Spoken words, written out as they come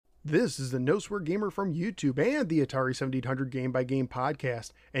This is the No Swear Gamer from YouTube and the Atari 1700 Game by Game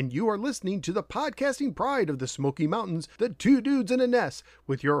podcast, and you are listening to the podcasting pride of the Smoky Mountains, the Two Dudes in a Nest,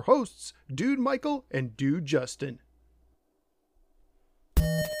 with your hosts, Dude Michael and Dude Justin.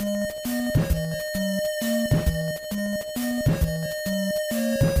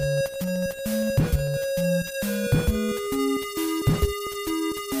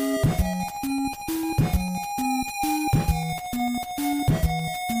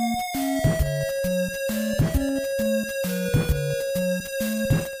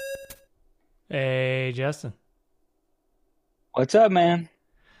 Hey, Justin. What's up, man?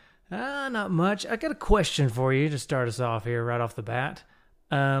 Not much. I got a question for you to start us off here right off the bat.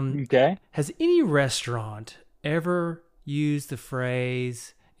 Okay. Has any restaurant ever used the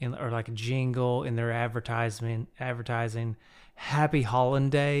phrase or like a jingle in their advertising "Happy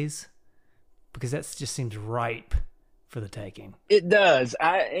Hollandaise"? Because that just seems ripe for the taking. It does.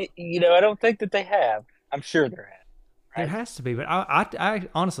 I don't think that they have. I'm sure there have. There has to be, but I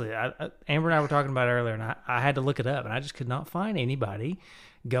honestly, Amber and I were talking about it earlier, and I had to look it up, and I just could not find anybody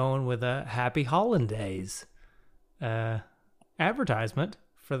going with a Happy Hollandaise advertisement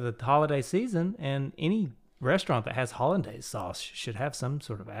for the holiday season, and any restaurant that has hollandaise sauce should have some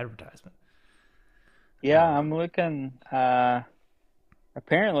sort of advertisement. Yeah, I'm looking.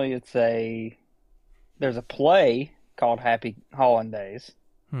 Apparently, there's a play called Happy Hollandaise.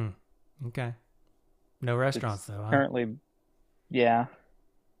 Okay. No restaurants, though. Huh? Currently, yeah.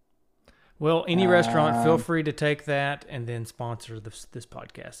 Well, any restaurant, feel free to take that and then sponsor this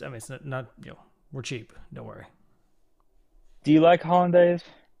podcast. I mean, it's not we're cheap. Don't worry. Do you like hollandaise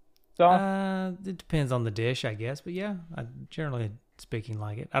sauce? It depends on the dish, I guess. But yeah, I generally speaking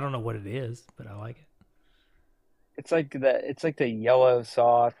like it. I don't know what it is, but I like it. It's like the yellow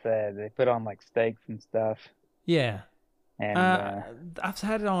sauce that they put on like steaks and stuff. Yeah. And I've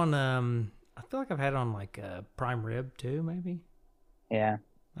had it on. I feel like I've had it on like prime rib too, maybe. Yeah.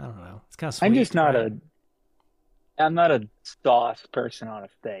 I don't know. It's kind of sweet. I'm just not I'm not a sauce person on a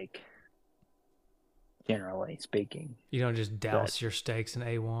steak, generally speaking. You don't just douse your steaks in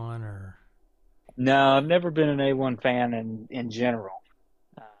A1 or... No, I've never been an A1 fan in general.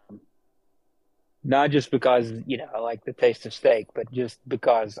 Not just because, I like the taste of steak, but just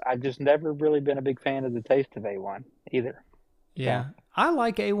because I've just never really been a big fan of the taste of A1 either. Yeah. So, I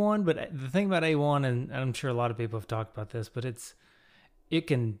like A1, but the thing about A1, and I'm sure a lot of people have talked about this, but it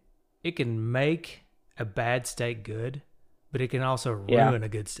can make a bad steak good, but it can also ruin a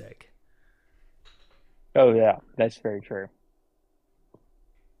good steak. Oh yeah, that's very true.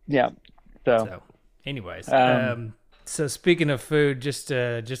 Yeah. So anyways, so speaking of food, just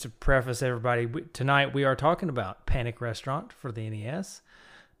to preface everybody, tonight we are talking about Panic Restaurant for the NES.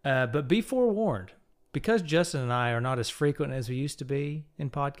 But be forewarned, because Justin and I are not as frequent as we used to be in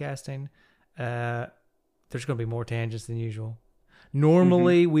podcasting, there's going to be more tangents than usual.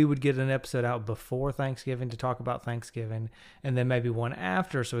 Normally, we would get an episode out before Thanksgiving to talk about Thanksgiving, and then maybe one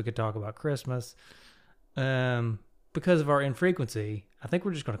after so we could talk about Christmas. Because of our infrequency, I think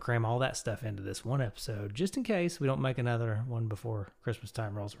we're just going to cram all that stuff into this one episode, just in case we don't make another one before Christmas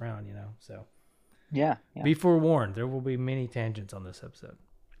time rolls around, So, yeah. Be forewarned, there will be many tangents on this episode.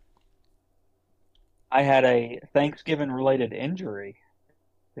 I had a Thanksgiving-related injury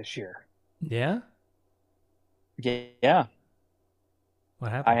this year. Yeah? Yeah.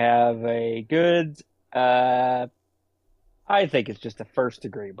 What happened? I have a good, I think it's just a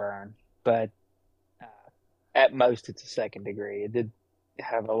first-degree burn, but at most it's a second degree. It did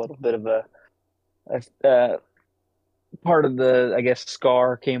have a little bit of a part of the, I guess,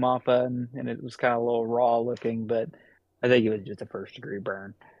 scar came off and it was kind of a little raw looking, but I think it was just a first-degree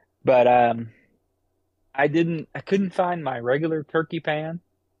burn. But I couldn't find my regular turkey pan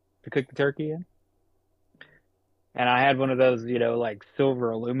to cook the turkey in. And I had one of those, like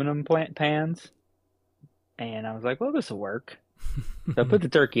silver aluminum pans. And I was like, well, this will work. So I put the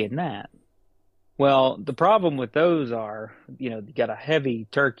turkey in that. Well, the problem with those are, you got a heavy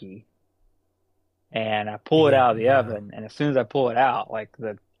turkey. And I pull it out of the oven. And as soon as I pull it out, like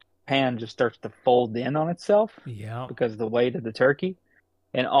the pan just starts to fold in on itself. Yeah. Because of the weight of the turkey.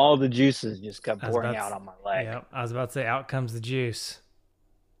 And all the juices just come pouring out on my leg. Yeah, I was about to say, out comes the juice.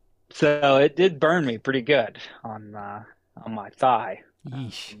 So it did burn me pretty good on my thigh.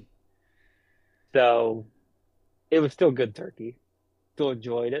 Yeesh. So it was still good turkey. Still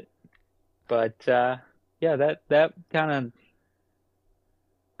enjoyed it. But that kind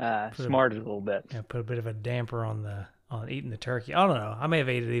of smarted a little bit. Yeah, put a bit of a damper on eating the turkey. I don't know. I may have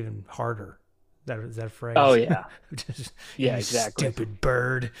ate it even harder. Is that a phrase? Oh yeah. Just, yeah, you exactly. Stupid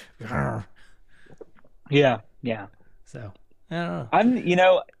bird. Yeah. So I don't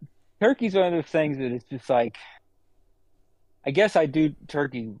know. turkey's one of those things that it's just like, I guess I do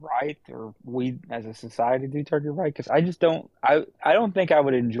turkey right, or we as a society do turkey right, because I just don't. I don't think I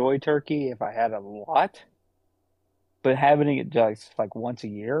would enjoy turkey if I had a lot, but having it just like once a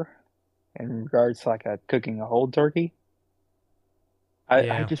year, in regards to like cooking a whole turkey, I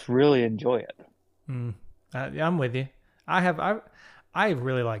Yeah. just really enjoy it. I'm with you. I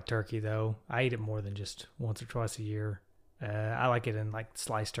really like turkey though. I eat it more than just once or twice a year. I like it in like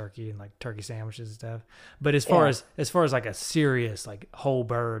sliced turkey and like turkey sandwiches and stuff. But as far as like a serious like whole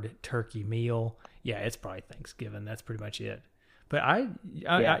bird turkey meal, yeah, it's probably Thanksgiving. That's pretty much it. But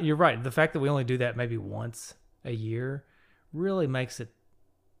you're right. The fact that we only do that maybe once a year really makes it.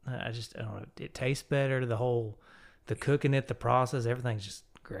 I don't know. It tastes better. The cooking it, the process, everything's just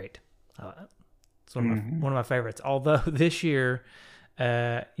great. It's one of my favorites. Although this year,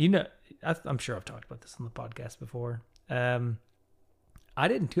 I'm sure I've talked about this on the podcast before. I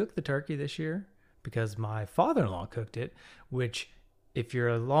didn't cook the turkey this year because my father-in-law cooked it, which if you're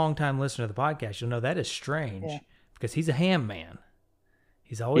a long-time listener to the podcast, you'll know that is strange because he's a ham man.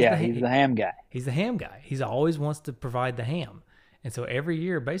 He's always he's the ham guy. He's the ham guy. He's always wants to provide the ham. And so every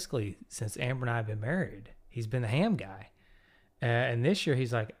year, basically, since Amber and I have been married, he's been the ham guy. And this year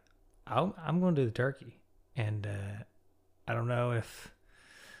he's like, I'm going to do the turkey. And I don't know if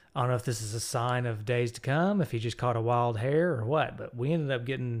this is a sign of days to come, if he just caught a wild hare or what. But we ended up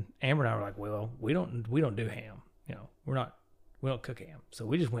getting, Amber and I were like, well, we don't do ham. You know, we don't cook ham. So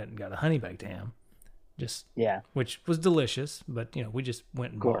we just went and got a honey baked ham. Which was delicious, but you know, we just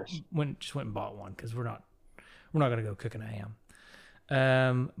went and bought one because we're not going to go cooking a ham.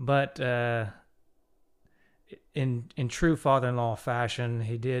 But in true father-in-law fashion,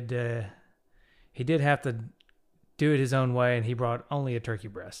 he did have to do it his own way, and he brought only a turkey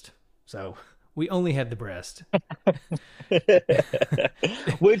breast. So we only had the breast.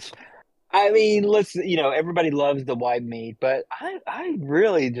 Which, I mean, everybody loves the white meat, but I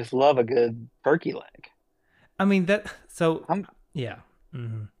really just love a good turkey leg. I mean yeah.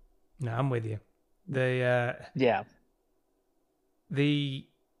 Mm-hmm. No, I'm with you. The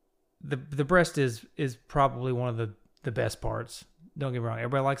breast is probably one of the best parts. Don't get me wrong.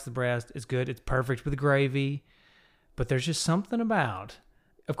 Everybody likes the breast. It's good. It's perfect with gravy. But there's just something about,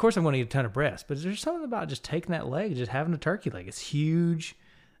 of course I'm going to eat a ton of breast, but there's something about just taking that leg, just having a turkey leg. It's huge.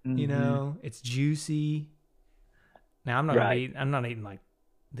 Mm-hmm. It's juicy. Now I'm not eating like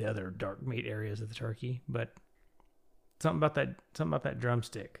the other dark meat areas of the turkey, but something about that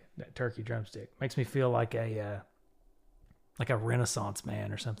drumstick, that turkey drumstick makes me feel like a Renaissance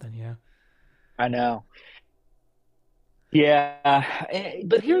man or something, you know? I know. Yeah,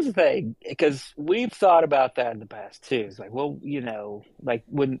 but here's the thing, because we've thought about that in the past too. It's like, well, like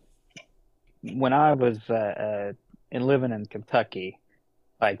when I was living in Kentucky,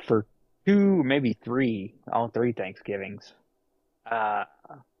 like for all three Thanksgivings, all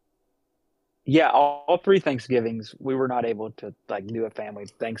three Thanksgivings, we were not able to like do a family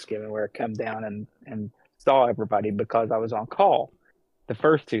Thanksgiving where I come down and saw everybody because I was on call the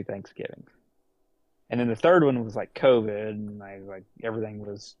first two Thanksgivings. And then the third one was like COVID, and like everything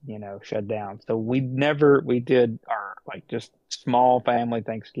was, shut down. So we did our like just small family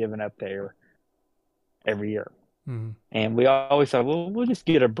Thanksgiving up there every year. Mm-hmm. And we always thought, well, we'll just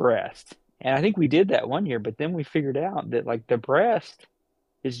get a breast. And I think we did that one year, but then we figured out that like the breast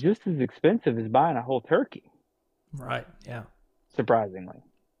is just as expensive as buying a whole turkey. Right. Yeah. Surprisingly.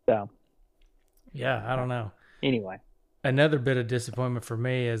 So. Yeah, I don't know. Anyway. Another bit of disappointment for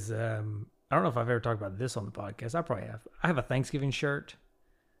me is, I don't know if I've ever talked about this on the podcast. I probably have. I have a Thanksgiving shirt.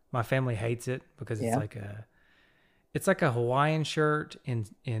 My family hates it because it's like a Hawaiian shirt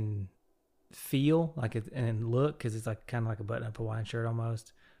in feel, like it, and in look, because it's like kind of like a button-up Hawaiian shirt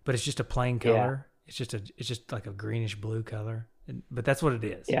almost. But it's just a plain color. Yeah. It's just like a greenish blue color. But that's what it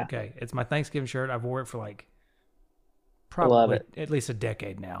is. Yeah. Okay. It's my Thanksgiving shirt. I've wore it for like probably at least a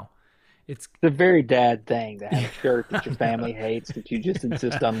decade now. It's a very dad thing to have a shirt that your family hates that you just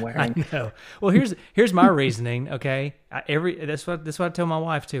insist on wearing. I know. Well, here's my reasoning. Okay, that's what I tell my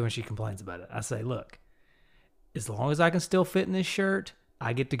wife too when she complains about it. I say, look, as long as I can still fit in this shirt,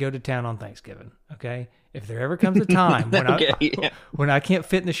 I get to go to town on Thanksgiving. Okay, if there ever comes a time when I can't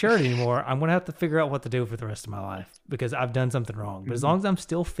fit in the shirt anymore, I'm gonna have to figure out what to do for the rest of my life because I've done something wrong. But as long as I'm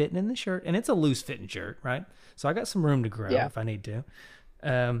still fitting in the shirt, and it's a loose fitting shirt, right? So I got some room to grow if I need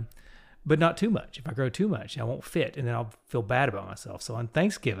to. But not too much. If I grow too much, I won't fit, and then I'll feel bad about myself. So on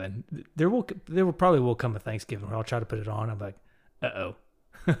Thanksgiving, there will come a Thanksgiving where I'll try to put it on. I'm like, uh-oh,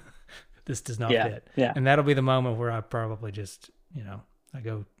 this does not fit. Yeah. And that'll be the moment where I probably just,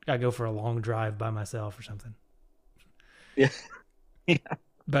 I go for a long drive by myself or something. Yeah. Yeah.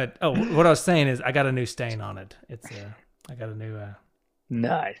 But what I was saying is I got a new stain on it. I got a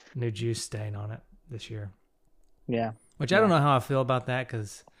Nice. new juice stain on it this year. Yeah. Which I don't know how I feel about that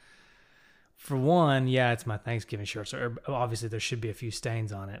because, for one, yeah, it's my Thanksgiving shirt, so obviously there should be a few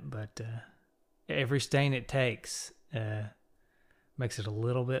stains on it. But every stain it takes makes it a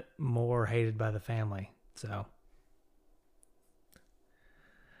little bit more hated by the family. So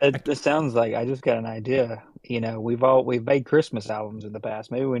It sounds like I just got an idea. We've made Christmas albums in the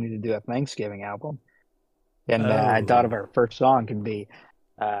past. Maybe we need to do a Thanksgiving album. And I thought of our first song could be,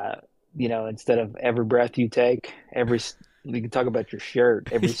 instead of every breath you take, we can talk about your shirt,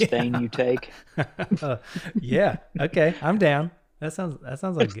 every stain you take. Yeah. Okay. I'm down. That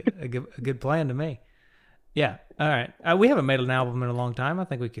sounds like a good plan to me. Yeah. All right. We haven't made an album in a long time. I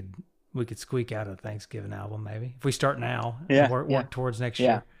think we could squeak out a Thanksgiving album maybe if we start now and work towards next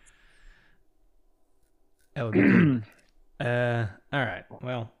year. That would be good. All right.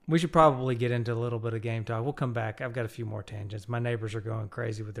 Well, we should probably get into a little bit of game talk. We'll come back. I've got a few more tangents. My neighbors are going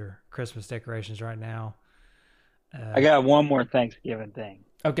crazy with their Christmas decorations right now. I got one more Thanksgiving thing.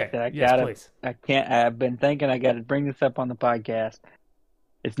 Okay. Please. I've been thinking I got to bring this up on the podcast.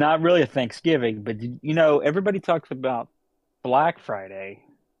 It's not really a Thanksgiving, but everybody talks about Black Friday,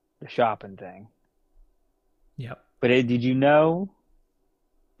 the shopping thing. Yep. But did you know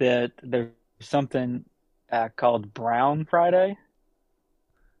that there's something called Brown Friday?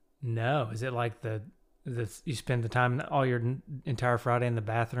 No. Is it like you spend the time all your entire Friday in the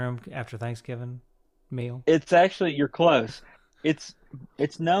bathroom after Thanksgiving meal? It's actually, you're close. It's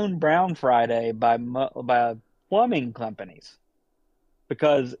known Brown Friday by plumbing companies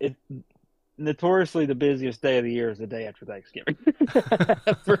because it's notoriously the busiest day of the year is the day after Thanksgiving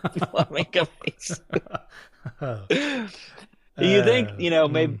for plumbing companies. You think,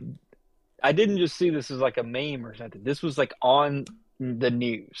 maybe I didn't just see this as like a meme or something. This was like on the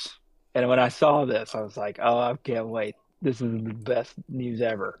news. And when I saw this, I was like, oh, I can't wait. This is the best news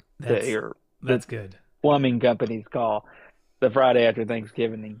ever to hear. That's good. Plumbing companies call the Friday after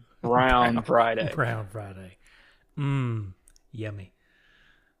Thanksgiving Brown Friday. Brown Friday. Yummy.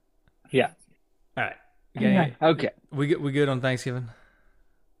 Yeah. All right. Yeah. Okay. We good on Thanksgiving?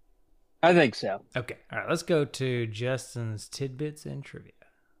 I think so. Okay. All right. Let's go to Justin's tidbits and trivia.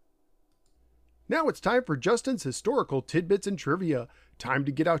 Now it's time for Justin's historical tidbits and trivia. Time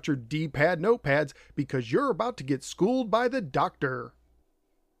to get out your D-pad notepads because you're about to get schooled by the doctor.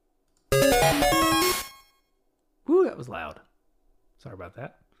 Woo, that was loud. Sorry about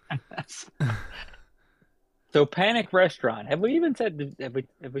that. So Panic Restaurant. Have we said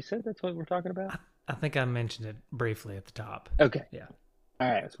that's what we're talking about? I think I mentioned it briefly at the top. Okay. Yeah. All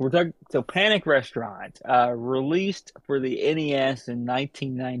right. So we're talking. So Panic Restaurant, released for the NES in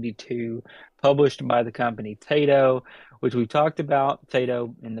 1992, published by the company Taito, which we've talked about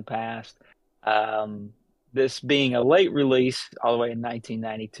Taito in the past. This being a late release all the way in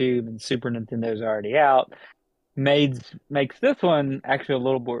 1992, and Super Nintendo's already out, makes this one actually a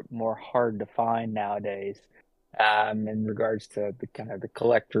little bit more hard to find nowadays, in regards to the kind of the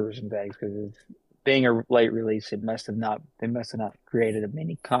collectors and things, because being a late release, they must have not created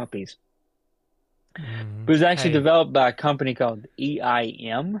many copies. It was actually developed by a company called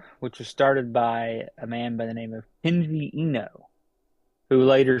EIM, which was started by a man by the name of Kenji Ino, who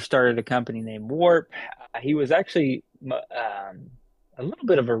later started a company named Warp. He was actually a little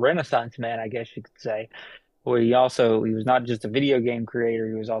bit of a Renaissance man, I guess you could say. Where he was not just a video game creator,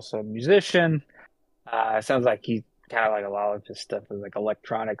 he was also a musician. It sounds like he kind of like a lot of his stuff was like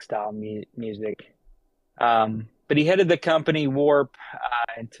electronic style music. But he headed the company Warp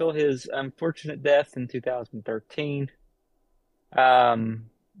until his unfortunate death in 2013.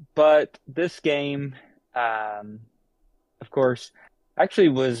 But this game, of course, actually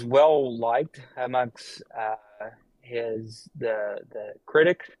was well liked amongst the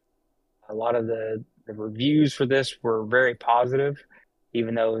critics. A lot of the reviews for this were very positive,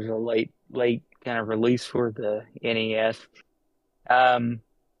 even though it was a late kind of release for the NES.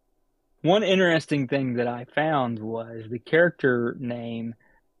 One interesting thing that I found was the character name,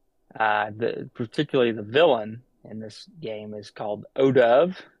 particularly the villain in this game, is called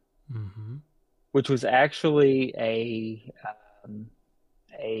Odove, which was actually a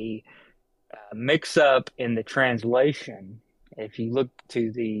mix-up in the translation. If you look to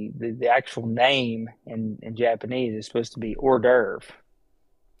the actual name in Japanese, it's supposed to be hors d'oeuvre.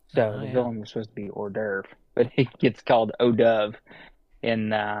 So the villain was supposed to be hors d'oeuvre, but it gets called Odove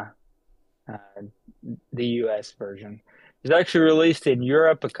in the U.S. version. It was actually released in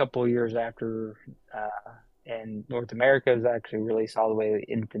Europe a couple of years after, and North America was actually released all the way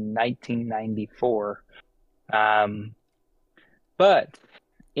into 1994. But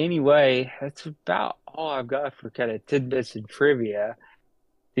anyway, that's about all I've got for kind of tidbits and trivia.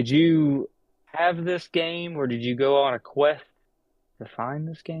 Did you have this game, or did you go on a quest to find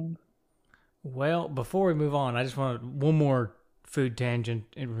this game? Well, before we move on, I just want one more food tangent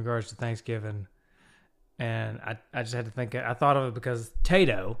in regards to Thanksgiving. And I just had to think, I thought of it because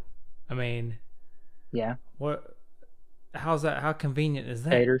Tato, I mean, Yeah, what, how's that, how convenient is that?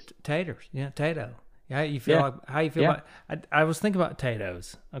 taters. Taters, yeah, Tato. Yeah, you feel Yeah, like, how you feel yeah. about, I was thinking about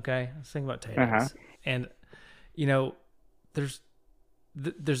potatoes, okay? I was thinking about Uh-huh. potatoes. And, you know, there's,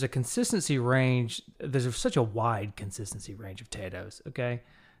 there's a consistency range, there's such a wide consistency range of potatoes, okay?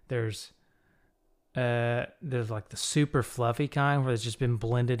 There's, there's like the super fluffy kind where it's just been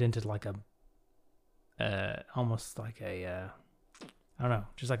blended into like a almost like a I don't know,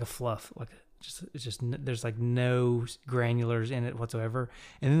 just like a fluff, like just it's just there's like no granulars in it whatsoever,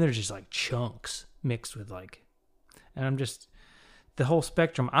 and then there's just like chunks mixed with like, and I'm just the whole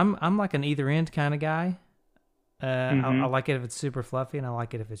spectrum. I'm like an either end kind of guy. I like it if it's super fluffy, and I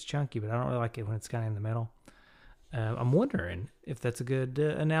like it if it's chunky, but I don't really like it when it's kind of in the middle. I'm wondering if that's a good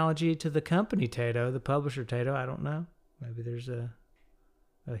analogy to the company Tato, the publisher Tato. I don't know. Maybe there's a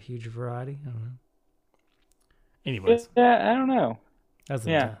huge variety. I don't know. Anyways, Yeah, I don't know.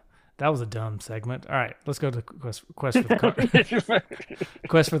 That was a dumb segment. All right, let's go to quest for the cart.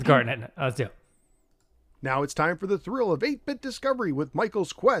 Quest for the cartnet. Let's do it. Now it's time for the thrill of 8-bit discovery with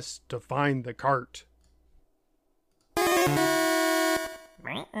Michael's quest to find the cart.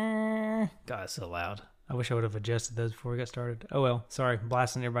 God, it's so loud. I wish I would have adjusted those before we got started. Oh well, sorry,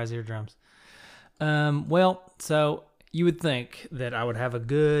 blasting everybody's eardrums. Well, so you would think that I would have a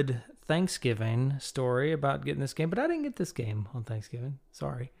good Thanksgiving story about getting this game, but I didn't get this game on Thanksgiving.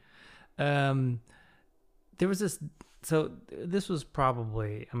 Sorry. There was this. So this was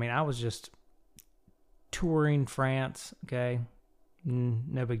probably. I mean, I was just touring France. Okay,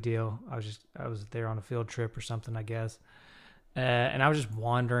 no big deal. I was there on a field trip or something, I guess. And I was just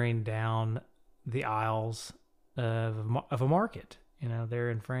wandering down the aisles of a market,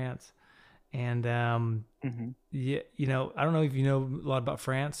 there in France. And, yeah, I don't know if you know a lot about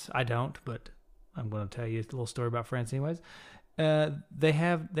France. I don't, but I'm going to tell you a little story about France anyways. They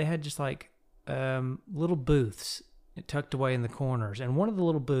had just like, little booths tucked away in the corners. And one of the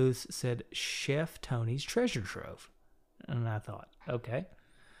little booths said Chef Tony's Treasure Trove. And I thought, okay,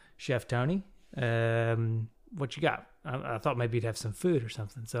 Chef Tony, what you got? I thought maybe you'd have some food or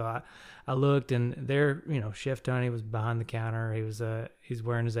something. So I looked, and there, Chef Tony was behind the counter. He's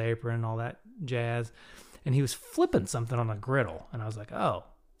wearing his apron and all that jazz, and he was flipping something on a griddle. And I was like, oh,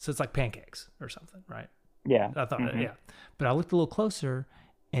 so it's like pancakes or something, right? Yeah. I thought, yeah. But I looked a little closer,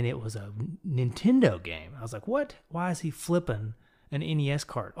 and it was a Nintendo game. I was like, what? Why is he flipping an NES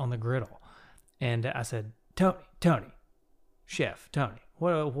cart on the griddle? And I said, Tony, Chef Tony,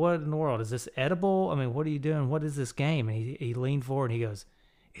 what in the world? Is this edible? I mean, what are you doing? What is this game? And he leaned forward and he goes,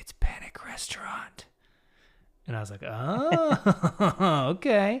 it's Panic Restaurant. And I was like, oh,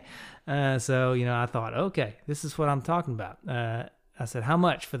 okay. So, I thought, okay, this is what I'm talking about. I said, how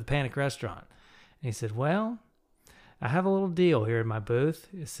much for the Panic Restaurant? And he said, well, I have a little deal here in my booth.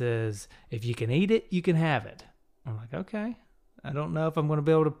 It says, if you can eat it, you can have it. I'm like, okay. I don't know if I'm going to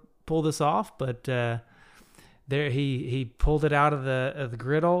be able to pull this off, but there he pulled it out of the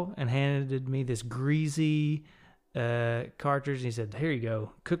griddle and handed me this greasy cartridge. And he said, here you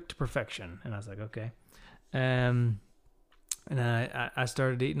go, cooked to perfection. And I was like, okay. And I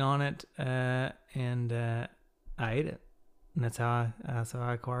started eating on it, and I ate it. And that's how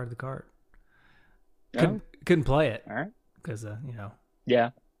I acquired the cart. Couldn't play it. All right. Because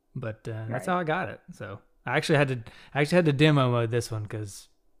Yeah. But that's how I got it. So I actually had to demo mode this one, because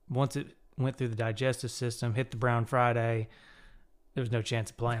once it went through the digestive system, hit the Brown Friday, there was no chance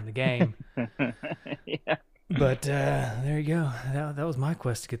of playing the game. Yeah. But there you go. That was my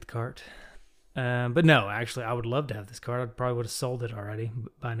quest to get the cart. But no, actually, I would love to have this cart. I probably would have sold it already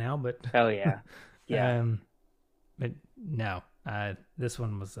by now. But Hell yeah. Yeah. But no, this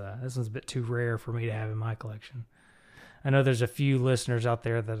one's a bit too rare for me to have in my collection. I know there's a few listeners out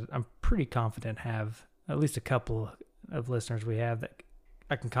there that I'm pretty confident have, at least a couple of listeners we have that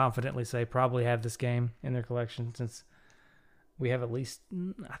I can confidently say probably have this game in their collection, since we have at least,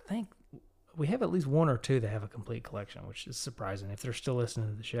 I think we have at least one or two that have a complete collection, which is surprising if they're still listening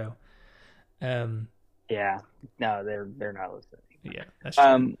to the show. Yeah. No, they're not listening. Yeah, that's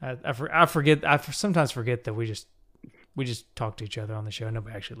true. I forget. I sometimes forget that we just talk to each other on the show.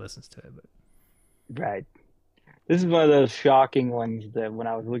 Nobody actually listens to it. But Right. This is one of those shocking ones that when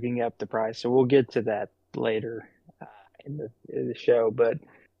I was looking up the price, so we'll get to that later in the show, but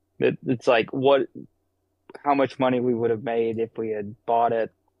it's like how much money we would have made if we had bought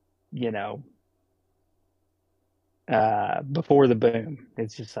it before the boom.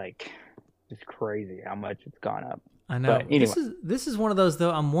 It's just like it's crazy how much it's gone up. I know. But anyway, this is one of those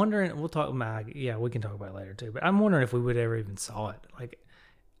though. I'm wondering. We'll talk about. Yeah, we can talk about it later too. But I'm wondering if we would ever even saw it. Like,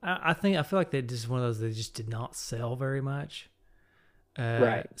 I feel like they just one of those that just did not sell very much.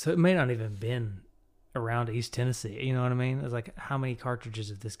 Right. So it may not even been around East Tennessee. You know what I mean? It's like how many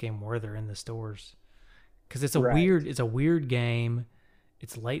cartridges of this game were there in the stores? Because it's a weird game.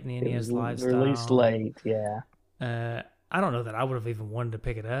 It's late in the NES lifestyle. Released late, yeah. I don't know that I would have even wanted to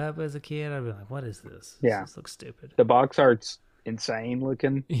pick it up as a kid. I'd be like, what is this? Yeah. This looks stupid. The box art's insane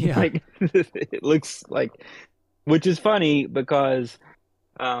looking. Yeah. Like, it looks like, which is funny because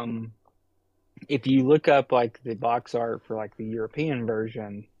if you look up like the box art for like the European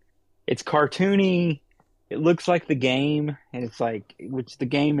version, it's cartoony. It looks like the game, and it's like, which the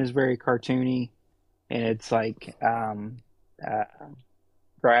game is very cartoony, and it's like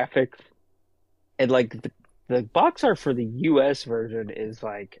graphics. And like the box art for the US version is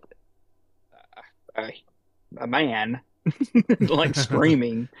like a man like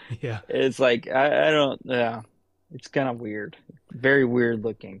screaming. Yeah. It's like I don't it's kind of weird. Very weird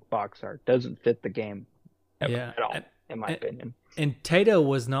looking box art. Doesn't fit the game at all, in my opinion. And Tato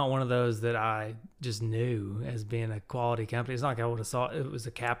was not one of those that I just knew as being a quality company. It's not like I would have saw it was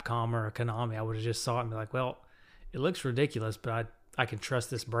a Capcom or a Konami. I would have just saw it and be like, well, it looks ridiculous, but I can trust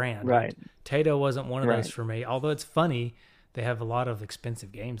this brand. Right. And Tato wasn't one of those for me. Although it's funny, they have a lot of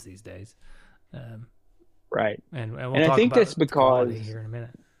expensive games these days. Right. And we'll and talk I think about that's because here in a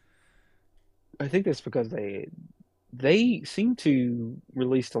minute. I think that's because they seem to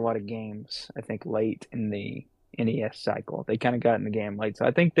release a lot of games, I think, late in the NES cycle. They kind of got in the game late. So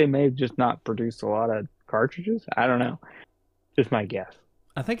I think they may have just not produced a lot of cartridges. I don't know. Just my guess.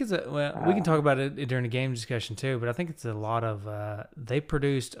 I think it's we can talk about it during the game discussion too, but I think it's a lot of, they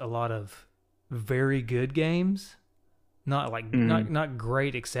produced a lot of very good games, not like, not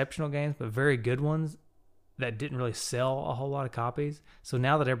great exceptional games, but very good ones that didn't really sell a whole lot of copies. So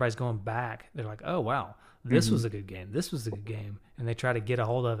now that everybody's going back, they're like, oh wow, this was a good game. This was a good game. And they try to get a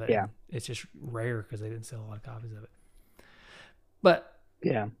hold of it. Yeah. It's just rare because they didn't sell a lot of copies of it. But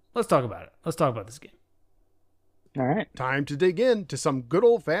yeah, let's talk about it. Let's talk about this game. All right. Time to dig in to some good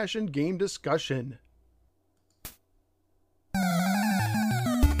old-fashioned game discussion.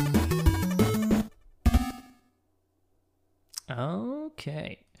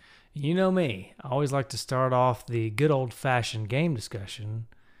 Okay. You know me. I always like to start off the good old-fashioned game discussion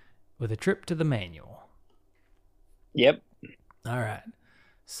with a trip to the manual. Yep. All right.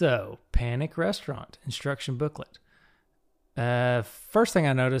 So, Panic Restaurant instruction booklet. First thing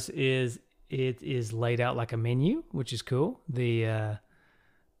I notice is it is laid out like a menu, which is cool. The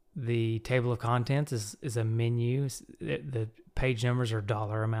table of contents is a menu. The page numbers are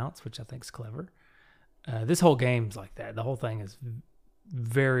dollar amounts, which I think is clever. This whole game's like that. The whole thing is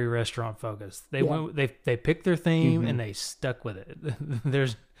very restaurant focused. They picked their theme and they stuck with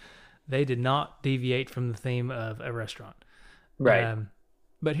it. They did not deviate from the theme of a restaurant. Right.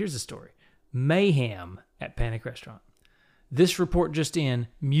 But here's the story. Mayhem at Panic Restaurant. This report just in,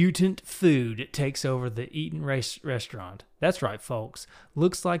 mutant food takes over the Eaton restaurant. That's right, folks.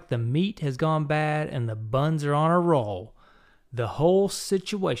 Looks like the meat has gone bad and the buns are on a roll. The whole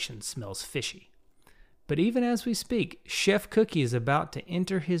situation smells fishy. But even as we speak, Chef Cookie is about to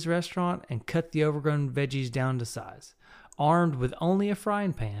enter his restaurant and cut the overgrown veggies down to size. Armed with only a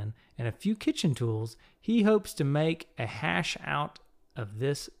frying pan and a few kitchen tools, he hopes to make a hash out of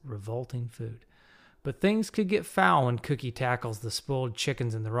this revolting food. But things could get foul when Cookie tackles the spoiled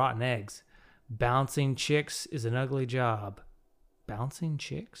chickens and the rotten eggs. Bouncing chicks is an ugly job. Bouncing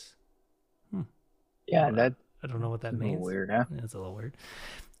chicks? Yeah, I don't know what that means. A little weird, huh? That's a little weird.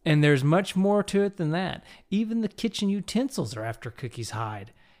 And there's much more to it than that. Even the kitchen utensils are after Cookie's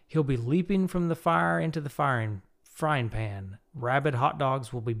hide. He'll be leaping from the fire into the frying pan. Rabid hot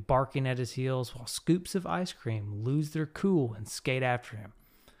dogs will be barking at his heels while scoops of ice cream lose their cool and skate after him.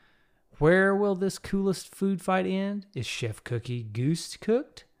 Where will this coolest food fight end? Is Chef Cookie goose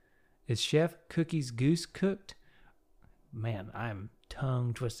cooked? Is Chef Cookie's goose cooked? Man, I'm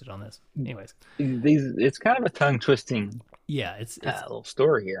tongue twisted on this. Anyways, it's kind of a tongue twisting. Yeah, it's a little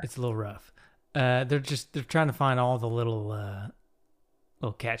story here. It's a little rough. They're trying to find all the little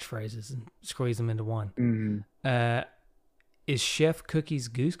catchphrases and squeeze them into one. Is Chef Cookie's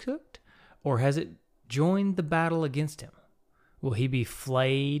goose cooked, or has it joined the battle against him? Will he be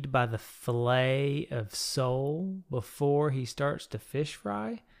flayed by the fillet of sole before he starts to fish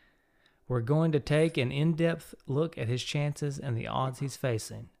fry? We're going to take an in-depth look at his chances and the odds he's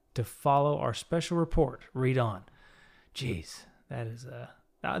facing. To follow our special report, read on. Jeez, that is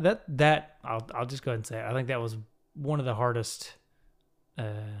I'll just go ahead and say it. I think that was one of the hardest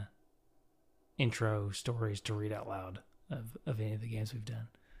intro stories to read out loud of any of the games we've done.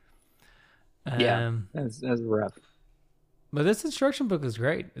 That's rough. But this instruction book is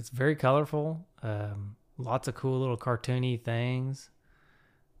great. It's very colorful. Lots of cool little cartoony things.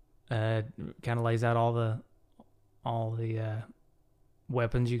 Kind of lays out all the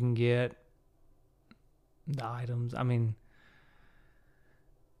weapons you can get, the items. I mean,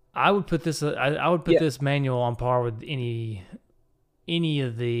 I would put this. I would put this manual on par with any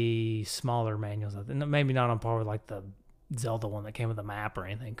of the smaller manuals. Maybe not on par with like the Zelda one that came with a map or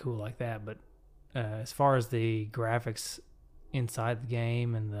anything cool like that. But as far as the graphics inside the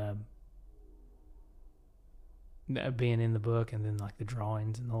game and the being in the book, and then like the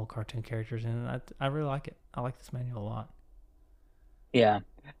drawings and the little cartoon characters in it, I really like it. I like this manual a lot. Yeah,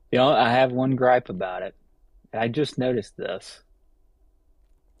 I have one gripe about it. I just noticed this.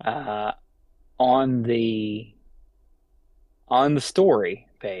 On the story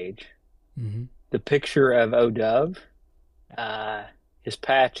page, the picture of O'Dove, his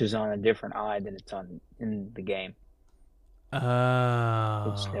patch is on a different eye than it's on in the game.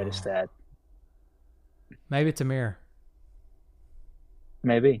 I just noticed that. Maybe it's a mirror.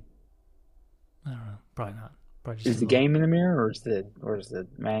 Maybe. I don't know. Probably not. Probably is the game in the mirror, or is the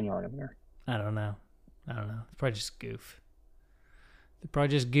manual in the mirror? I don't know. It's probably just goof. They probably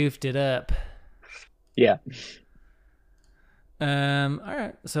just goofed it up. Yeah. All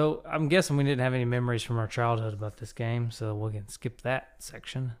right. So I'm guessing we didn't have any memories from our childhood about this game, so we can skip that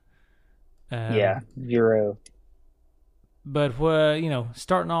section. Yeah, 0. But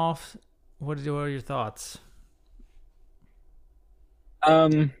starting off, what are your thoughts?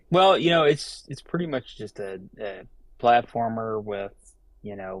 Well, it's pretty much just a platformer with,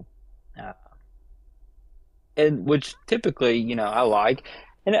 and which typically, I like.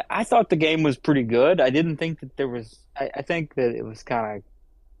 And I thought the game was pretty good. I didn't think that there was. I think that it was kind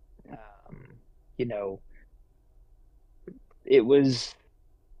of, it was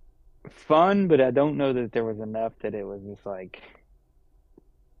fun, but I don't know that there was enough that it was just like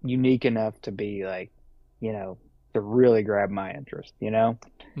unique enough to be like, to really grab my interest. Yeah.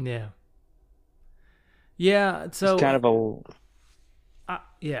 Yeah. So it's kind of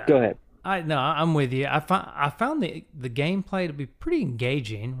yeah. Go ahead. I'm with you. I found the gameplay to be pretty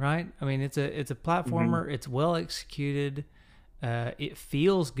engaging, right? I mean, it's a platformer. It's well executed. It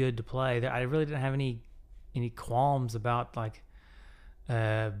feels good to play. I really didn't have any qualms about like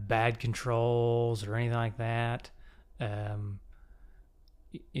bad controls or anything like that.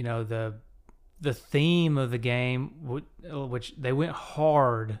 The theme of the game, which they went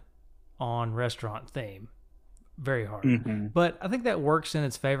hard on restaurant theme. Very hard. But I think that works in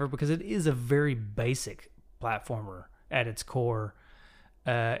its favor because it is a very basic platformer at its core.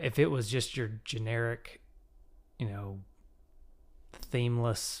 If it was just your generic,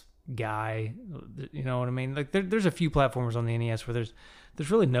 themeless guy, you know what I mean? Like there's a few platformers on the NES where there's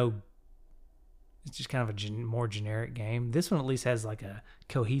really no, it's just kind of a more generic game. This one at least has like a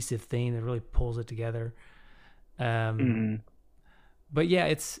cohesive theme that really pulls it together. But yeah,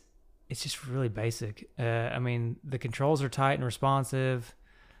 it's just really basic. I mean, the controls are tight and responsive.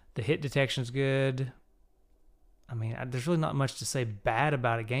 The hit detection's good. I mean, there's really not much to say bad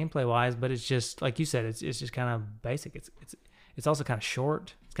about it gameplay wise, but it's just like you said, it's just kind of basic. It's also kind of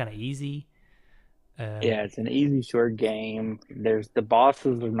short. It's kind of easy. Yeah, it's an easy short game. The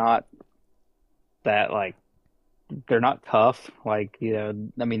bosses are not that like, they're not tough. Like, I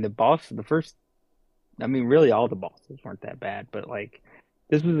mean, really all the bosses weren't that bad, but like,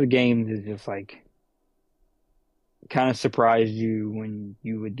 this was a game that just like kind of surprised you when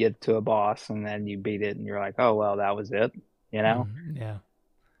you would get to a boss and then you beat it and you're like, oh, well, that was it, Yeah.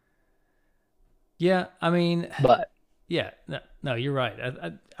 Yeah. I mean, but yeah, no, you're right.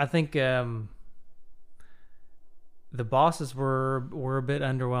 I think the bosses were a bit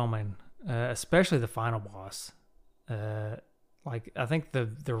underwhelming, especially the final boss. Like I think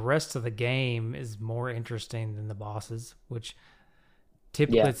the rest of the game is more interesting than the bosses, which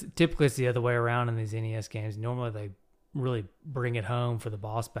typically it's the other way around in these NES games. Normally they really bring it home for the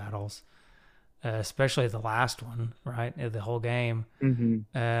boss battles, especially the last one, right? The whole game,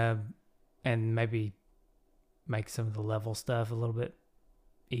 and maybe make some of the level stuff a little bit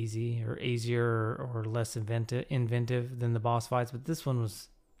easier or less inventive than the boss fights. But this one was,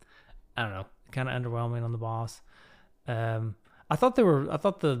 I don't know, kind of underwhelming on the boss. I thought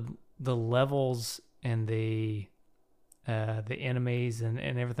the levels and the enemies and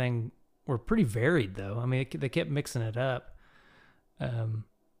everything were pretty varied though. I mean, they kept mixing it up.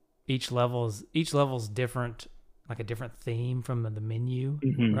 Each level's different, like a different theme from the menu,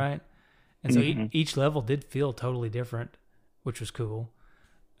 Mm-hmm. right? And so Mm-hmm. each level did feel totally different, which was cool.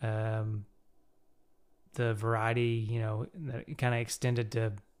 The variety, kind of extended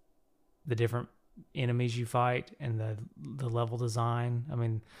to the different enemies you fight and the level design. I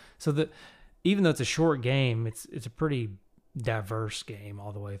mean, even though it's a short game, it's a pretty diverse game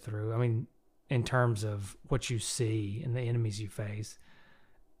all the way through. I mean, in terms of what you see and the enemies you face,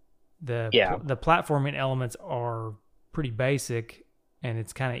 the platforming elements are pretty basic, and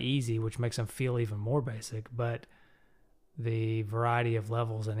it's kind of easy, which makes them feel even more basic. But the variety of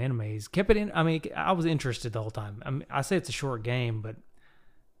levels and enemies kept it in. I mean, I was interested the whole time. I mean, I say it's a short game, but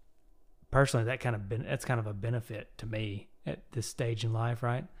personally, that's kind of a benefit to me at this stage in life,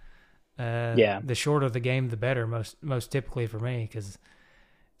 right? The shorter the game, the better. Most typically for me, because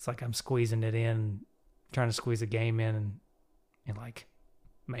it's like I'm squeezing it in, trying to squeeze a game in like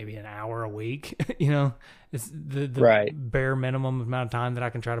maybe an hour a week. It's the bare minimum amount of time that I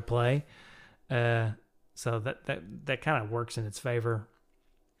can try to play. So that kind of works in its favor.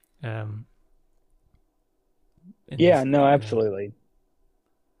 Absolutely.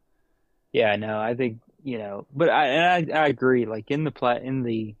 Yeah, no, I think, but I agree. Like in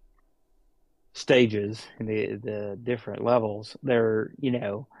the stages, in the different levels, there,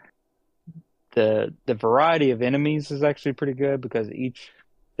 the variety of enemies is actually pretty good because each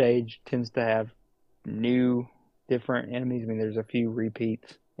stage tends to have new, different enemies. I mean, there's a few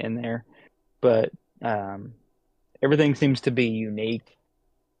repeats in there, but everything seems to be unique.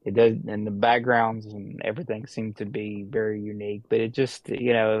 It does, and the backgrounds and everything seemed to be very unique. But it just,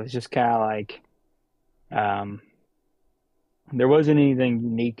 it was just kind of like, there wasn't anything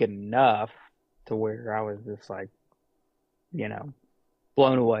unique enough to where I was just like,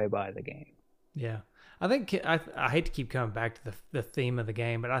 blown away by the game. Yeah. I think I hate to keep coming back to the theme of the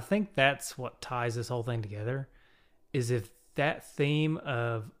game, but I think that's what ties this whole thing together. Is if that theme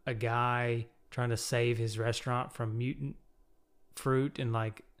of a guy trying to save his restaurant from mutant fruit and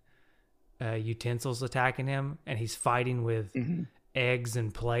like utensils attacking him, and he's fighting with eggs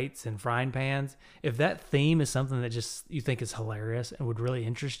and plates and frying pans. If that theme is something that just you think is hilarious and would really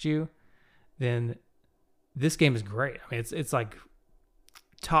interest you, then this game is great. I mean, it's like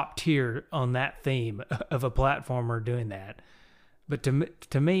top tier on that theme of a platformer doing that. But to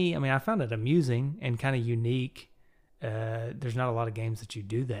me, I mean, I found it amusing and kind of unique. There's not a lot of games that you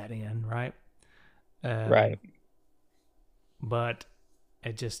do that in, right? Right. But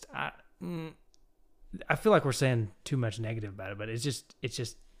it just, I feel like we're saying too much negative about it, but it's just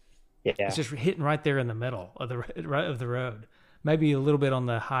hitting right there in the middle of the road. Maybe a little bit on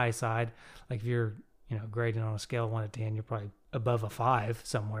the high side. Like if you're, grading on a scale of 1 to 10, you're probably above a 5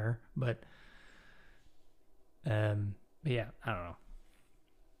 somewhere. But, yeah, I don't know.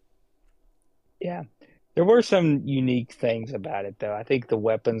 Yeah. There were some unique things about it, though. I think the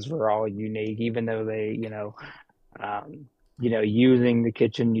weapons were all unique, even though they, using the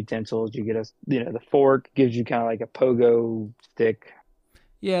kitchen utensils, you get the fork gives you kind of like a pogo stick.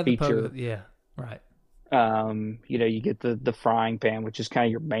 Yeah, the feature. pogo. Yeah, right. You get the frying pan, which is kind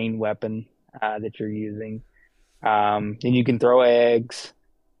of your main weapon that you're using. And you can throw eggs.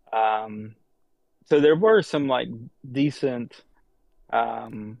 So there were some like decent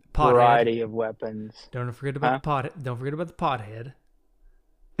variety of weapons. Don't forget about the pot. Don't forget about the pothead.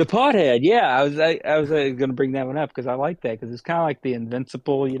 The pothead, yeah, I was going to bring that one up because I like that because it's kind of like the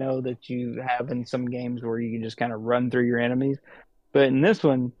invincible, that you have in some games where you can just kind of run through your enemies. But in this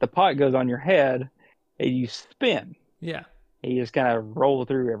one, the pot goes on your head and you spin. Yeah, and you just kind of roll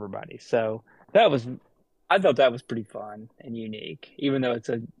through everybody. So I thought that was pretty fun and unique, even though it's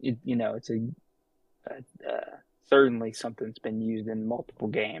certainly something that's been used in multiple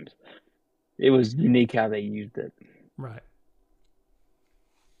games. It was unique how they used it. Right.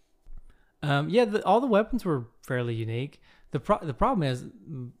 Yeah, all the weapons were fairly unique. The problem is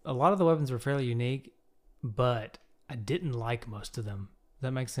a lot of the weapons were fairly unique, but I didn't like most of them. Does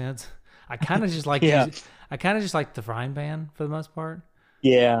that make sense? I kind of just like I kind of just like the frying pan for the most part.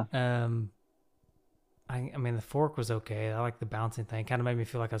 Yeah. I mean the fork was okay. I like the bouncing thing. Kind of made me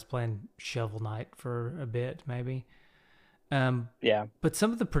feel like I was playing Shovel Knight for a bit, maybe. Yeah. But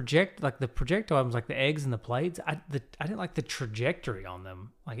some of the projectile items, like the eggs and the plates, I didn't like the trajectory on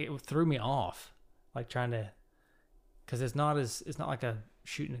them. Like it threw me off. Like trying to, because it's not like a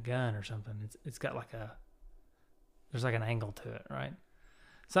shooting a gun or something. It's got like there's like an angle to it, right?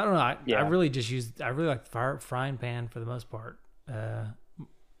 So I don't know. I really like the frying pan for the most part.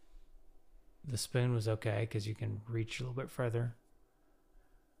 The spoon was okay because you can reach a little bit further.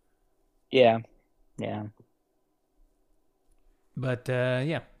 Yeah. Yeah. But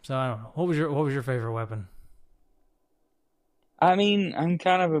yeah, so I don't know. What was your favorite weapon? I mean, I'm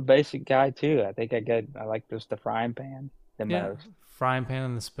kind of a basic guy too. I think I like just the frying pan the most. Frying pan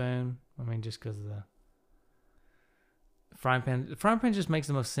and the spoon. I mean, just because of the frying pan. The frying pan just makes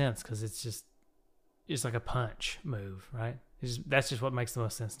the most sense because it's like a punch move, right? That's just what makes the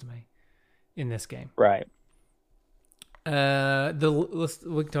most sense to me in this game. Right. We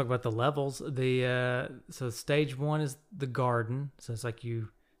can talk about the levels. So stage 1 is the garden. So it's like you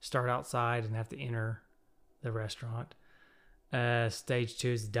start outside and have to enter the restaurant. Stage 2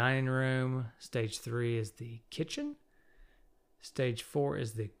 is the dining room. Stage 3 is the kitchen. Stage 4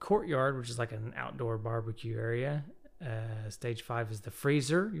 is the courtyard, which is like an outdoor barbecue area. Stage 5 is the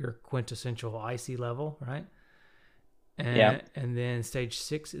freezer, your quintessential icy level, right? And then stage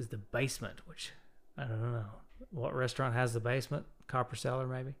 6 is the basement, which I don't know. What restaurant has the basement? Copper Cellar,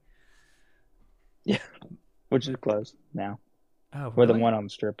 maybe? Yeah, which is closed now. Oh, Or really? the one on the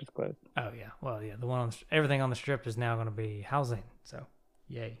strip is closed. Oh, yeah. Well, yeah, the one on everything on the strip is now going to be housing, so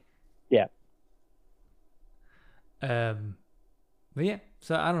yay. Yeah. But yeah,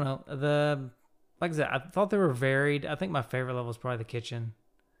 so I don't know. Like I said, I thought they were varied. I think my favorite level is probably the kitchen.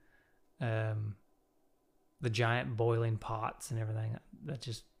 The giant boiling pots and everything.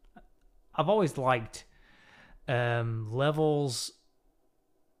 I've always liked levels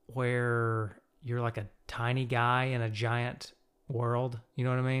where you're like a tiny guy in a giant world. You know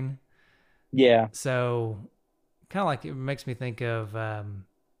what I mean? Yeah. So kind of like it makes me think of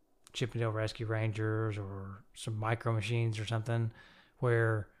Chippendale Rescue Rangers or some Micro Machines or something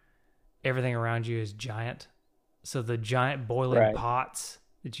where everything around you is giant. So the giant boiling pots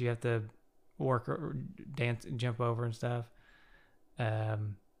that you have to work or dance and jump over and stuff. I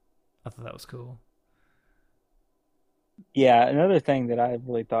thought that was cool. Yeah, another thing that I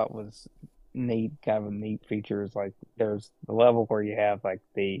really thought was neat, kind of a neat feature is like there's the level where you have like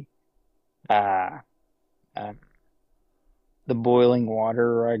the boiling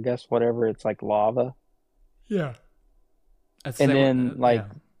water, or I guess whatever, it's like lava. Yeah. And then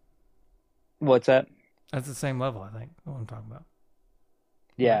what's that? That's the same level, I think, what I'm talking about.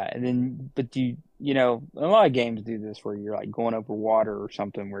 Yeah, and then but you know, a lot of games do this where you're like going over water or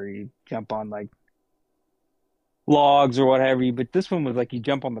something where you jump on like logs or whatever, but this one was like you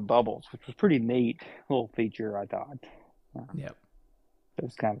jump on the bubbles, which was pretty neat little feature, I thought. Yep. It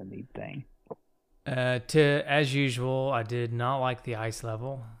was kind of a neat thing. As usual, I did not like the ice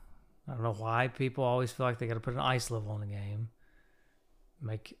level. I don't know why people always feel like they got to put an ice level in the game.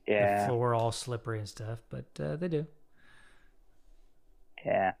 Make the floor all slippery and stuff, but they do.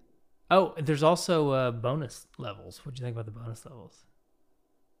 Yeah. Oh, there's also bonus levels. What do you think about the bonus levels?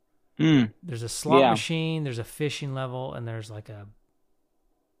 There's a slot machine, there's a fishing level, and there's like a,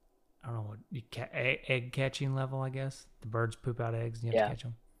 I don't know what, egg catching level, I guess. The birds poop out eggs and you have to catch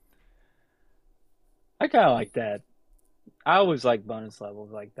them. I kind of like that. I always like bonus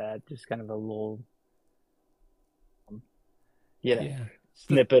levels like that. Just kind of a little,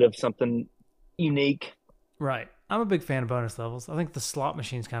 snippet of something unique. Right. I'm a big fan of bonus levels. I think the slot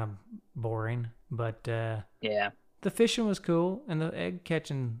machine's kind of boring, but the fishing was cool, and the egg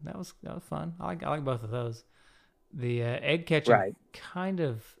catching that was fun. I like both of those. The egg catching kind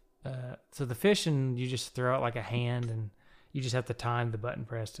of so the fishing you just throw out like a hand, and you just have to time the button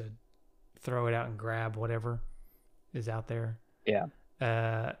press to throw it out and grab whatever is out there. Yeah.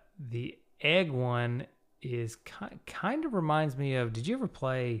 The egg one is kind of reminds me of. Did you ever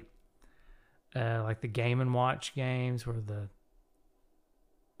play like the Game and Watch games where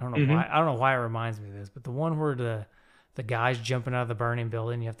I don't know why it reminds me of this, but the one where the guy's jumping out of the burning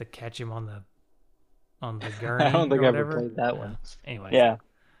building, you have to catch him on the gurney. I don't think I ever played that one. Anyway, yeah,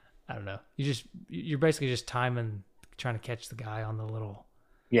 I don't know. You're basically just timing, trying to catch the guy on the little.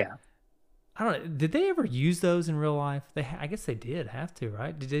 Yeah. I don't know. Did they ever use those in real life? I guess they did have to,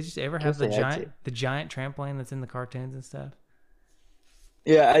 right? Did they just ever have the giant trampoline that's in the cartoons and stuff?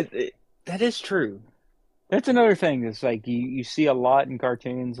 Yeah, that is true. That's another thing that's like you see a lot in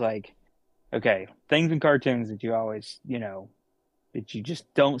cartoons, like, okay, things in cartoons that you always, that you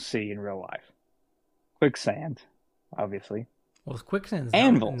just don't see in real life. Quicksand, obviously. Well, quicksand's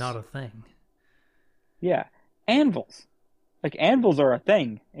not a thing. Yeah, anvils. Like, anvils are a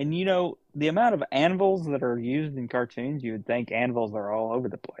thing. And, the amount of anvils that are used in cartoons, you would think anvils are all over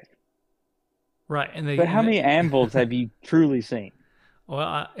the place. Right. But how many anvils have you truly seen?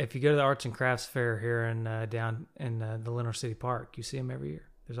 Well, if you go to the Arts and Crafts Fair here down in the Leonard City Park, you see them every year.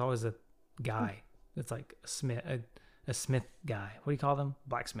 There's always a guy that's like a smith guy. What do you call them?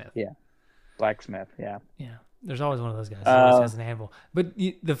 Blacksmith. Yeah, blacksmith. Yeah. Yeah. There's always one of those guys who always has an anvil. But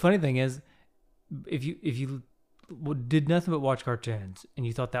the funny thing is, if you did nothing but watch cartoons and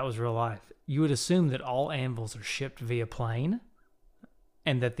you thought that was real life, you would assume that all anvils are shipped via plane.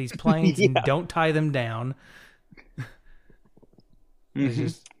 and that these planes don't tie them down. They're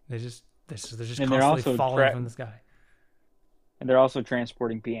just constantly falling from the sky. And they're also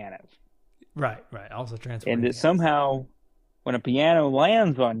transporting pianos. Right. Also transporting. And that somehow, when a piano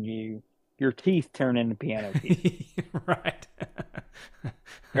lands on you, your teeth turn into piano teeth. Right.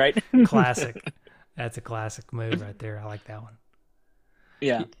 Right. Classic. That's a classic move right there. I like that one.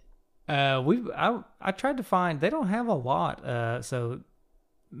 Yeah. I tried to find. They don't have a lot. So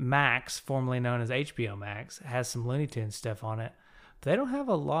Max, formerly known as HBO Max, has some Looney Tunes stuff on it. But they don't have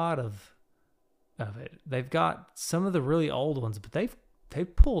a lot of it. They've got some of the really old ones, but they've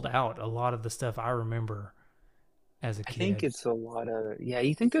pulled out a lot of the stuff I remember as a kid. I think it's a lot of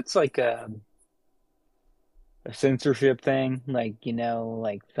you think it's like a censorship thing, like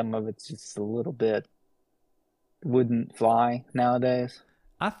like some of it's just a little bit wouldn't fly nowadays.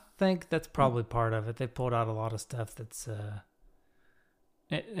 I think that's probably part of it. They pulled out a lot of stuff that's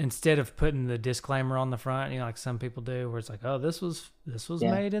instead of putting the disclaimer on the front, like some people do, where it's like, "Oh, this was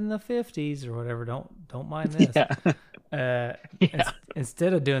made in the 50s or whatever. Don't mind this."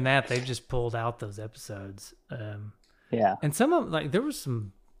 Instead of doing that, they've just pulled out those episodes. And some of them, there was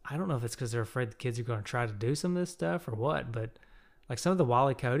some. I don't know if it's because they're afraid the kids are going to try to do some of this stuff or what, but like some of the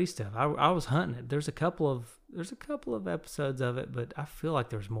Wile E. Coyote stuff, I was hunting it. There's a couple of episodes of it, but I feel like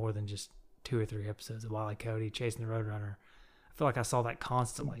there's more than just 2 or 3 episodes of Wile E. Coyote chasing the Roadrunner. I feel like I saw that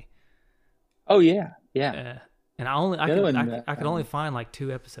constantly. Oh yeah. And I could only find like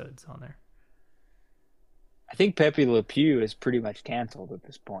 2 episodes on there. I think Pepe Le Pew is pretty much canceled at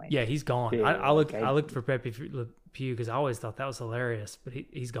this point. Yeah, he's gone. Yeah, I looked for Pepe Le Pew because I always thought that was hilarious, but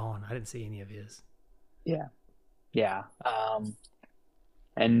he's gone. I didn't see any of his. Yeah.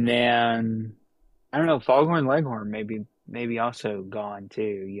 And then I don't know, Foghorn Leghorn maybe also gone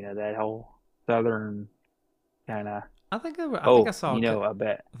too. That whole southern kind of. I think I saw. I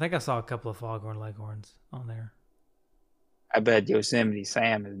bet. I think I saw a couple of Foghorn Leghorns on there. I bet Yosemite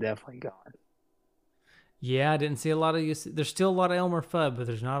Sam is definitely gone. Yeah, I didn't see a lot of there's still a lot of Elmer Fudd, but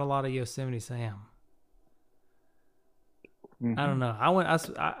there's not a lot of Yosemite Sam. Mm-hmm. I don't know.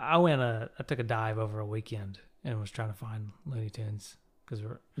 I took a dive over a weekend and was trying to find Looney Tunes because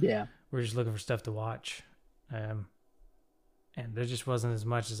we're just looking for stuff to watch, and there just wasn't as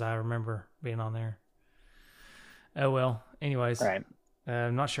much as I remember being on there. Oh well. Anyways, right.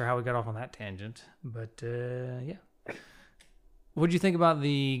 I'm not sure how we got off on that tangent, but yeah. What did you think about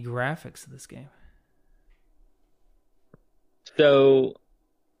the graphics of this game? So,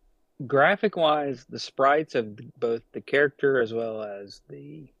 graphic-wise, the sprites of both the character as well as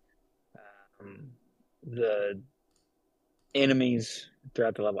the enemies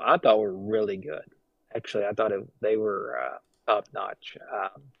throughout the level, I thought were really good. Actually, I thought they were top-notch.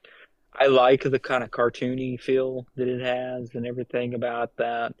 I like the kind of cartoony feel that it has and everything about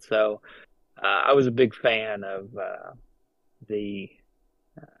that. So, I was a big fan of the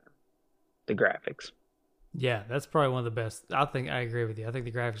graphics. Yeah, that's probably one of the best. I agree with you. I think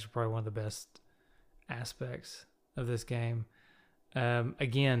the graphics are probably one of the best aspects of this game.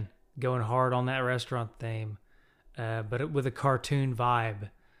 Again, going hard on that restaurant theme, but with a cartoon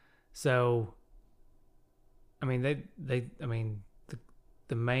vibe. So, I mean, the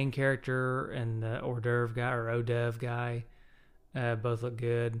main character and the hors d'oeuvre guy, both look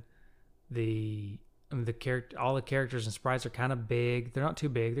good. All the characters and sprites are kind of big. They're not too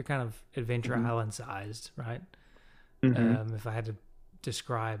big. They're kind of Adventure Island sized, right? Mm-hmm. If I had to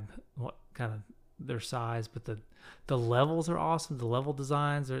describe what kind of their size, but the levels are awesome. The level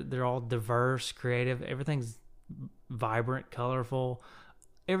designs they're all diverse, creative. Everything's vibrant, colorful.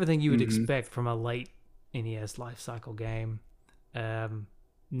 Everything you would expect from a late NES life cycle game.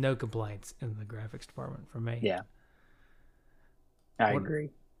 No complaints in the graphics department for me. Yeah, I agree.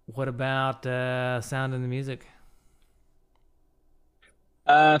 What about sound and the music?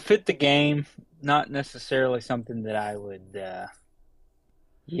 Fit the game. Not necessarily something that I would,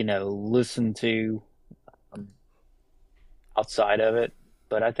 listen to outside of it.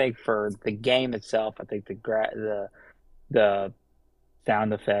 But I think for the game itself, I think the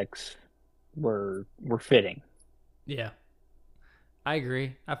sound effects were fitting. Yeah, I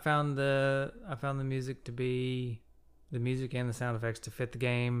agree. I found the music to be. The music and the sound effects to fit the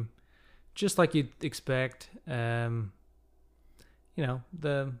game, just like you'd expect. The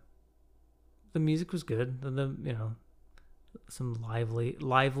music was good. Some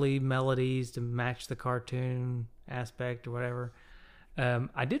lively melodies to match the cartoon aspect or whatever.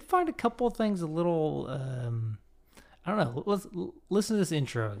 I did find a couple of things a little. I don't know. Let's listen to this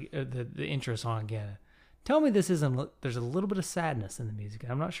intro, the intro song again. Tell me this isn't. There's a little bit of sadness in the music.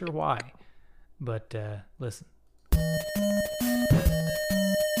 I'm not sure why, but listen.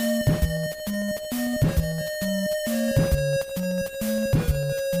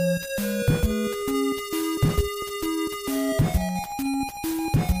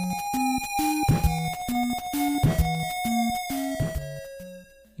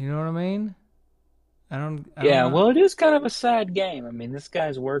 You know what I mean? I don't Yeah, know. well, it is kind of a sad game. I mean, this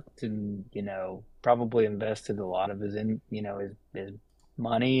guy's worked and, probably invested a lot of his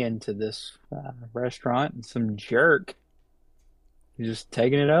money into this restaurant, and some jerk is just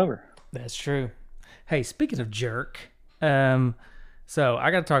taking it over. That's true. Hey, speaking of jerk, so I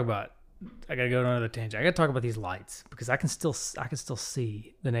got to go on another tangent. I got to talk about these lights because I can still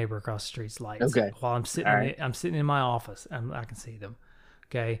see the neighbor across the street's lights. Okay. While I'm sitting, All right. I'm sitting in my office, and I can see them.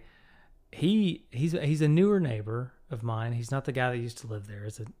 Okay. He's a newer neighbor of mine. He's not the guy that used to live there.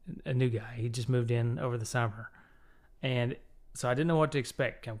 It's a new guy. He just moved in over the summer, and so I didn't know what to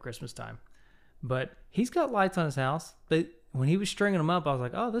expect come Christmas time. But he's got lights on his house. When he was stringing them up, I was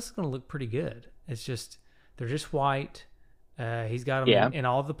like, "Oh, this is going to look pretty good." It's just they're just white. He's got them in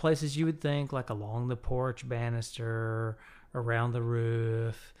all the places you would think, like along the porch banister, around the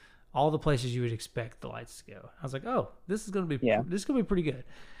roof, all the places you would expect the lights to go. I was like, "Oh, this is going to be pretty good."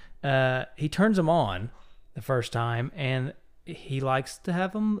 He turns them on the first time, and he likes to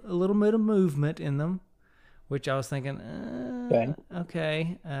have them a little bit of movement in them, which I was thinking,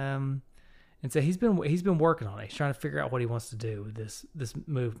 okay. And so he's been working on it. He's trying to figure out what he wants to do with this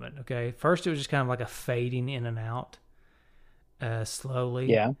movement. Okay, first it was just kind of like a fading in and out,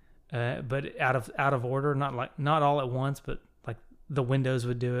 slowly. Yeah. But out of order, not all at once, but like the windows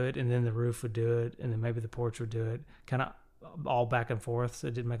would do it, and then the roof would do it, and then maybe the porch would do it, kind of all back and forth. So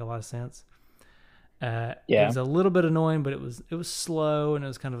it didn't make a lot of sense. It was a little bit annoying, but it was slow, and it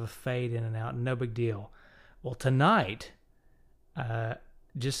was kind of a fade in and out, and no big deal. Well, tonight,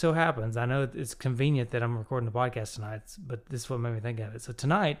 just so happens, I know it's convenient that I'm recording the podcast tonight, but this is what made me think of it. So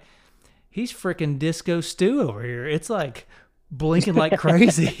tonight, he's freaking Disco Stew over here. It's like blinking like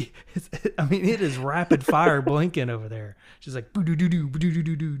crazy. It is rapid fire blinking over there. Just like boo-doo-doo-doo,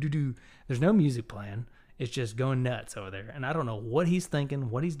 boo-doo-doo-doo-doo-doo. There's no music playing. It's just going nuts over there. And I don't know what he's thinking,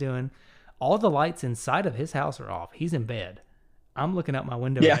 what he's doing. All the lights inside of his house are off. He's in bed. I'm looking out my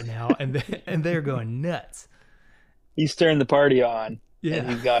window right now, and they're going nuts. He's turning the party on. Yeah. And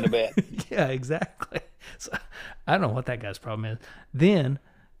he's gone to bed. Yeah, exactly. So I don't know what that guy's problem is. Then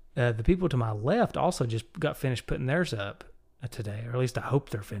the people to my left also just got finished putting theirs up today, or at least I hope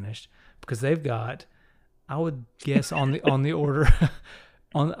they're finished, because they've got, I would guess on the order,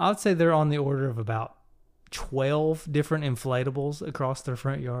 I'd say they're on the order of about 12 different inflatables across their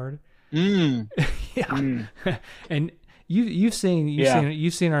front yard. Yeah. And you've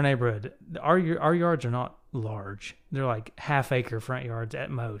seen our neighborhood. Our yards are not large. They're like half-acre front yards at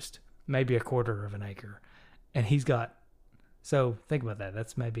most, maybe a quarter of an acre. And he's got, so think about that.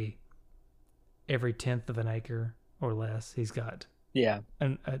 That's maybe every 10th of an acre or less. He's got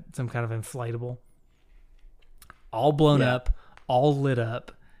some kind of inflatable, all blown up, all lit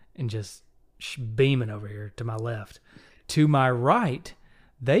up, and just beaming over here to my left. To my right,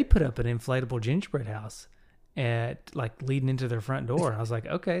 they put up an inflatable gingerbread house leading into their front door. And I was like,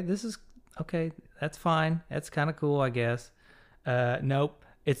 okay, that's fine. That's kind of cool, I guess. Nope.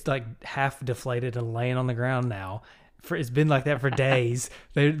 It's like half deflated and laying on the ground now. It's been like that for days.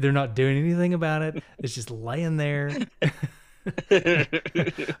 They're not doing anything about it. It's just laying there.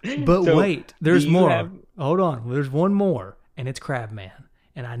 But so wait, there's more. Hold on. There's one more, and it's Crabman.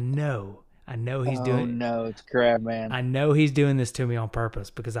 And I know he's doing. Oh no, it's Crabman. I know he's doing this to me on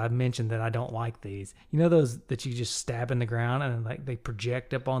purpose because I mentioned that I don't like these. You know those that you just stab in the ground and like they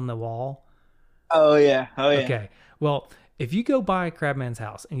project up on the wall? Oh yeah. Okay. Well, if you go by Crabman's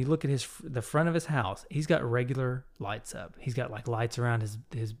house and you look at the front of his house, he's got regular lights up. He's got like lights around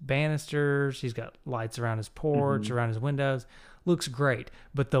his banisters. He's got lights around his porch, around his windows. Looks great.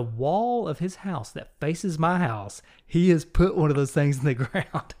 But the wall of his house that faces my house, he has put one of those things in the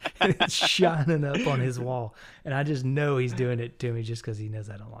ground and it's shining up on his wall. And I just know he's doing it to me just because he knows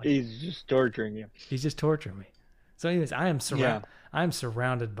I don't like it. He's just torturing you. He's just torturing me. So anyways, I am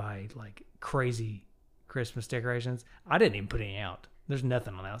surrounded by like crazy Christmas decorations. I didn't even put any out. There's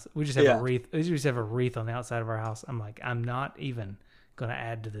nothing on the outside. We just have a wreath. We just have a wreath on the outside of our house. I'm like, I'm not even going to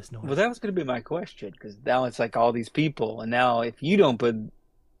add to this noise. Well, that was going to be my question, because now it's like all these people, and now if you don't put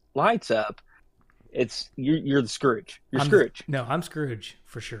lights up, you're the Scrooge. You're Scrooge. I'm Scrooge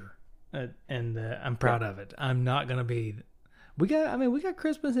for sure, and I'm proud of it. I'm not going to be. We got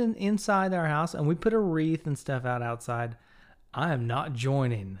Christmas inside our house, and we put a wreath and stuff outside. I am not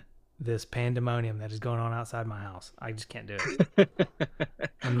joining this pandemonium that is going on outside my house. I just can't do it.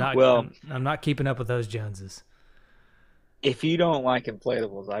 I'm not. Well, I'm not keeping up with those Joneses. If you don't like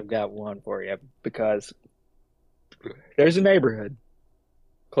inflatables, I've got one for you, because there's a neighborhood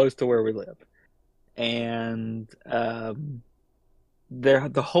close to where we live, and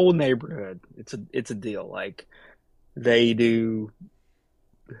the whole neighborhood, it's a deal. Like they do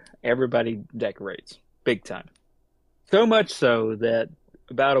everybody decorates big time. So much so that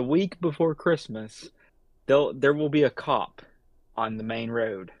about a week before Christmas, there will be a cop on the main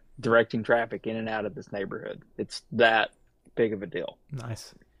road directing traffic in and out of this neighborhood. It's that big of a deal.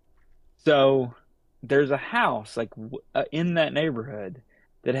 Nice. So there's a house like in that neighborhood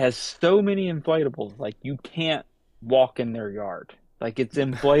that has so many inflatables, like you can't walk in their yard. Like it's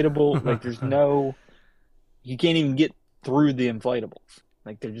inflatable. Like you can't even get through the inflatables.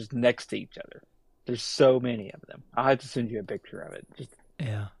 Like they're just next to each other. There's so many of them. I'll have to send you a picture of it. Just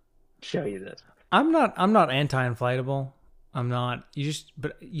show you this. I'm not anti-inflatable. I'm not.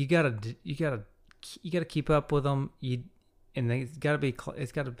 But you gotta keep up with them. It's got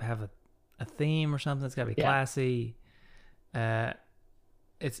to have a theme or something. It's got to be classy.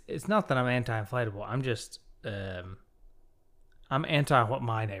 It's not that I'm anti-inflatable. I'm just I'm anti what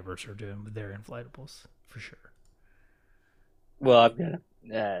my neighbors are doing with their inflatables for sure. Well, I've got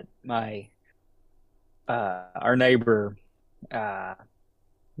our neighbor,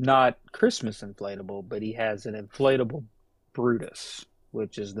 not Christmas inflatable, but he has an inflatable Brutus,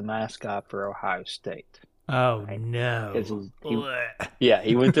 which is the mascot for Ohio State. Oh no!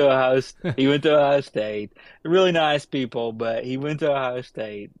 He went to Ohio State. Really nice people, but he went to Ohio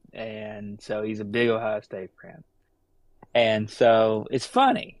State, and so he's a big Ohio State fan. And so it's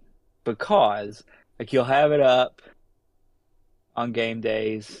funny because like you'll have it up on game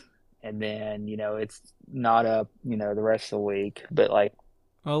days, and then it's not up the rest of the week. But like,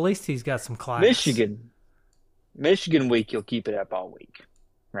 well, at least he's got some class. Michigan week, you'll keep it up all week,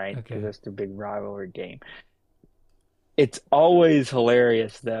 right? Okay. Because that's the big rivalry game. It's always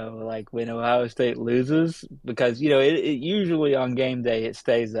hilarious though, like when Ohio State loses, because it usually on game day it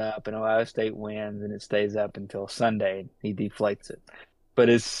stays up, and Ohio State wins, and it stays up until Sunday. He deflates it, but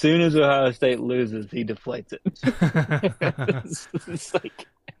as soon as Ohio State loses, he deflates it. It's like,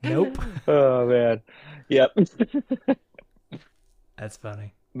 nope. Oh man, yep. That's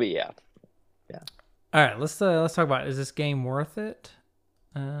funny. But yeah. All right, let's talk about, is this game worth it?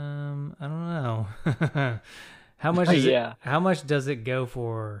 I don't know. How much is it? How much does it go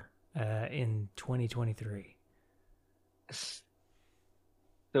for in 2023?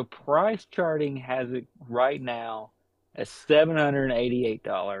 So price charting has it right now at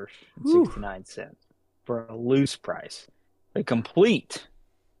 $788.69 for a loose price. The complete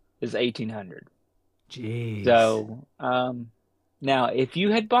is $1,800. Jeez. So now, if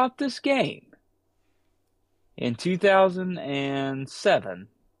you had bought this game in 2007,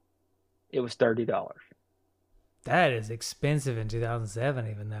 it was $30. That is expensive in 2007,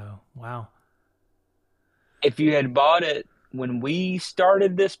 even though. Wow. If you had bought it when we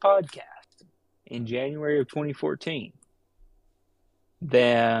started this podcast in January of 2014,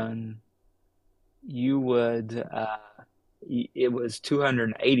 then you would, it was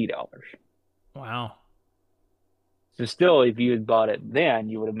 $280. Wow. So still, if you had bought it then,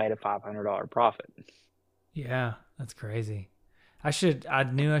 you would have made a $500 profit. Yeah, that's crazy. I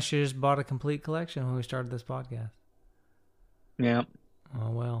knew I should have just bought a complete collection when we started this podcast. Yeah. Oh,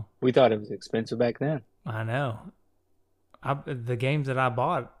 well. We thought it was expensive back then. I know. The games that I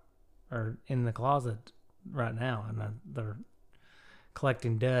bought are in the closet right now, and they're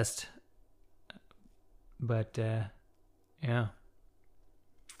collecting dust. But, yeah.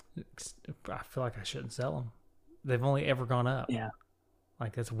 I feel like I shouldn't sell them. They've only ever gone up. Yeah.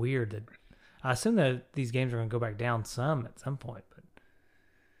 Like, that's weird. That I assume that these games are going to go back down some at some point. But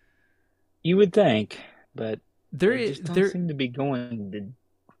you would think, but they just don't seem to be going to.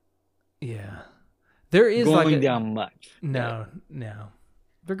 Yeah. There is going down much. No.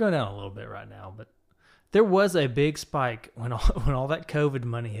 They're going down a little bit right now, but there was a big spike when all that COVID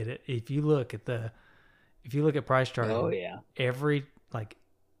money hit it. If you look at price charting, oh yeah, every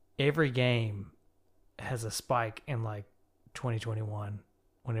game has a spike in like 2021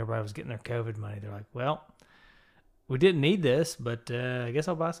 when everybody was getting their COVID money. They're like, well, we didn't need this, but I guess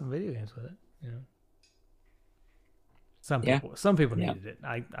I'll buy some video games with it. Some people needed it.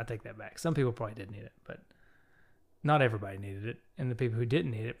 I take that back. Some people probably did need it, but not everybody needed it. And the people who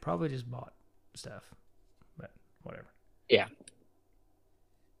didn't need it probably just bought stuff. But whatever. Yeah.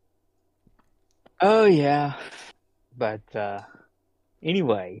 Oh yeah. But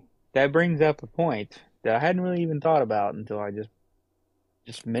anyway, that brings up a point that I hadn't really even thought about until I just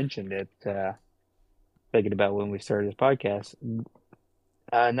mentioned it, thinking about when we started this podcast.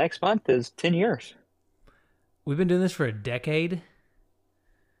 Next month is 10 years. We've been doing this for a decade?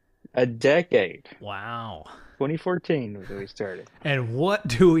 A decade. Wow. 2014 was when we started. And what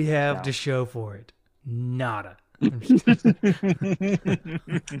do we have to show for it? Nada.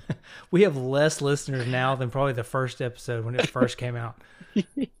 We have less listeners now than probably the first episode when it first came out.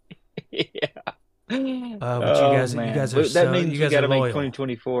 Yeah. But you guys are that means we got to make loyal.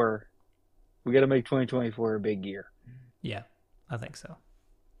 2024. We got to make 2024 a big year. Yeah, I think so.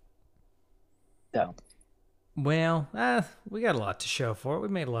 So. Well, we got a lot to show for it. We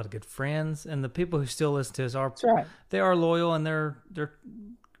made a lot of good friends, and the people who still listen to us they are loyal, and they're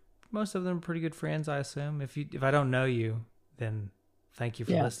most of them are pretty good friends, I assume. If I don't know you, then thank you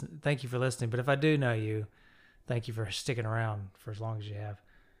for listening. Thank you for listening. But if I do know you, thank you for sticking around for as long as you have.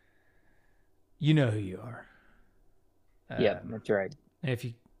 You know who you are. Yeah, that's right. I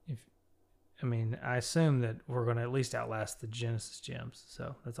assume that we're going to at least outlast the Genesis gems,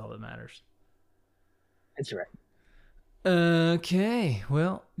 so that's all that matters. That's right. Okay.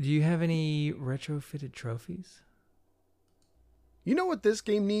 Well, do you have any retrofitted trophies? You know what this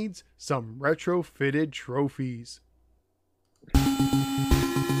game needs? Some retrofitted trophies. Did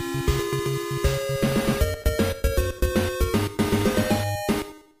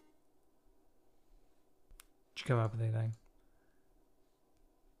you come up with anything?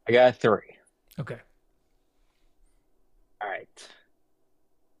 I got 3. Okay. All right.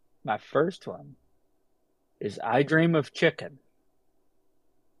 My first one is I Dream of Chicken.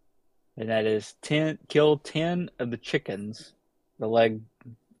 And that is kill 10 of the chickens, the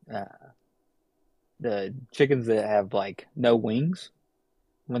chickens that have like no wings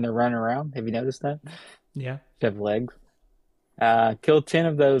when they're running around. Have you noticed that? Yeah. They have legs. Kill 10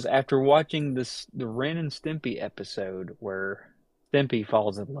 of those after watching the Ren and Stimpy episode where Stimpy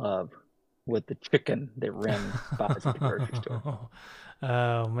falls in love with the chicken that Ren buys at the grocery store.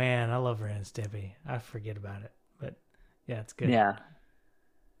 Oh man, I love Ren and Stimpy. I forget about it, but yeah, it's good. Yeah.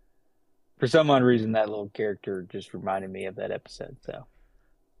 For some odd reason, that little character just reminded me of that episode. So.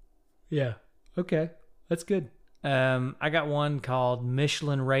 Yeah. Okay, that's good. I got one called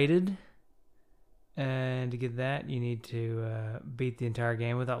Michelin Rated, and to get that, you need to beat the entire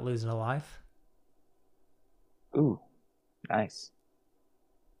game without losing a life. Ooh, nice.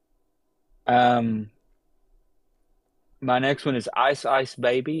 My next one is Ice Ice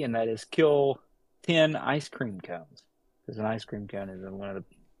Baby, and that is kill 10 ice cream cones. Because an ice cream cone is one of the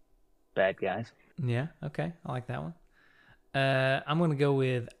bad guys. Yeah, okay. I like that one. I'm going to go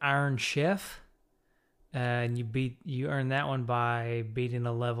with Iron Chef. And you earn that one by beating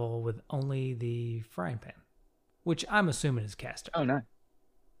a level with only the frying pan, which I'm assuming is caster. Oh, no.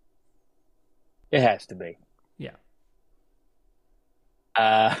 It has to be. Yeah.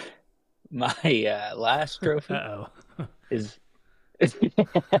 My last trophy is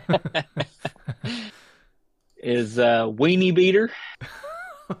Weenie Beater,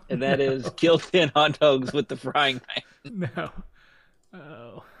 and that is kill 10 hot dogs with the frying pan. No.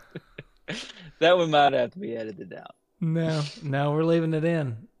 Oh. That one might have to be edited out. No, we're leaving it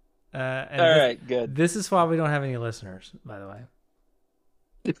in. All right, good. This is why we don't have any listeners, by the way.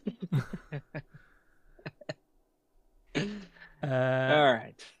 All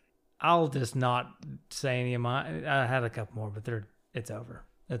right. I'll just not say any of mine. I had a couple more, but it's over.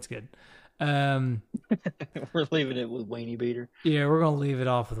 That's good. We're leaving it with Weenie Beater. Yeah, we're going to leave it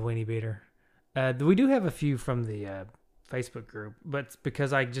off with Weenie Beater. We do have a few from the Facebook group, but it's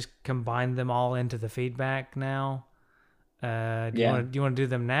because I just combined them all into the feedback now. Do you want to do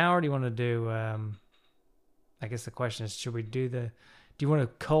them now, or do you want to do? I guess the question is, should we do do you want to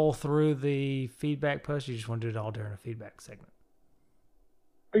cull through the feedback post? Or you just want to do it all during a feedback segment?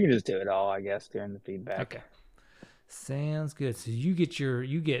 We can just do it all, I guess, during the feedback. Okay, sounds good. So you get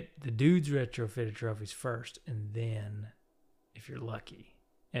the dudes retrofitted trophies first, and then, if you're lucky.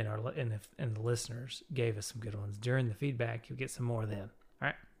 And the listeners gave us some good ones during the feedback, you'll get some more then. All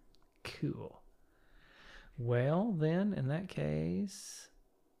right, cool. Well, then, in that case,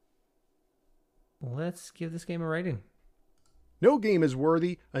 let's give this game a rating. No game is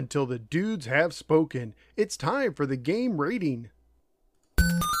worthy until the dudes have spoken. It's time for the game rating.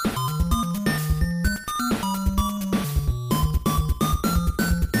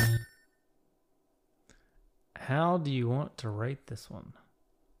 How do you want to rate this one?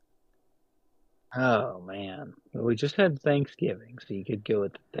 Oh, man. Well, we just had Thanksgiving, so you could go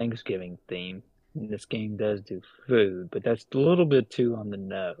with the Thanksgiving theme. And this game does do food, but that's a little bit too on the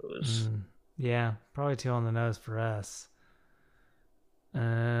nose. Yeah, probably too on the nose for us.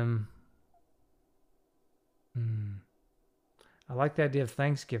 I like the idea of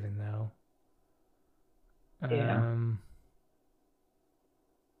Thanksgiving, though. Yeah.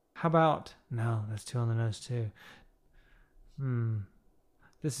 How about... No, that's too on the nose, too.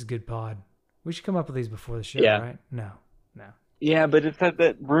 This is good pod. We should come up with these before the show, right? No. Yeah, but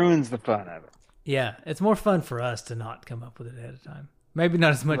that ruins the fun of it. Yeah, it's more fun for us to not come up with it ahead of time. Maybe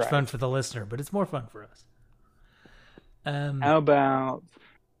not as much fun for the listener, but it's more fun for us. How about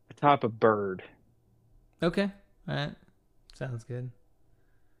a type of bird? Okay, all right, sounds good.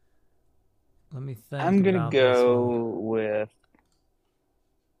 Let me think. I'm gonna about this one.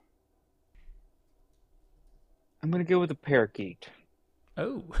 I'm gonna go with a parakeet.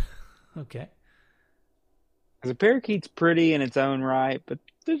 Oh, okay. Because a parakeet's pretty in its own right, but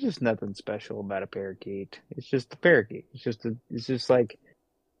there's just nothing special about a parakeet. It's just a parakeet. It's just like,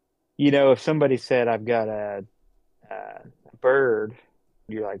 if somebody said I've got a bird,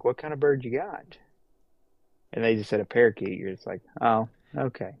 you're like, what kind of bird you got? And they just said a parakeet. You're just like, oh,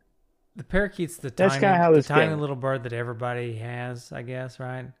 okay. The parakeet's the That's kind of how this tiny game. little bird that everybody has, I guess,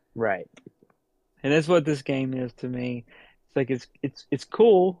 right? Right. And that's what this game is to me. It's like it's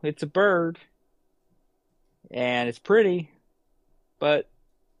cool. It's a bird, and it's pretty, but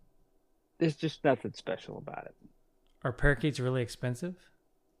there's just nothing special about it. Are parakeets really expensive?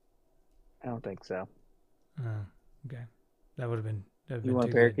 I don't think so. Oh, okay. That would have been. You want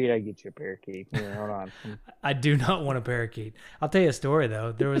a parakeet? I get you a parakeet. Here, hold on. I do not want a parakeet. I'll tell you a story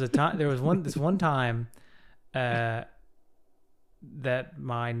though. There was a time. There was this one time, that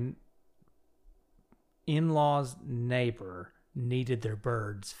my in-laws' neighbor needed their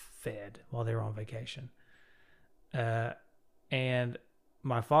birds fed while they were on vacation, and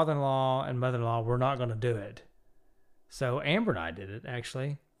my father-in-law and mother-in-law were not going to do it, so Amber and I did it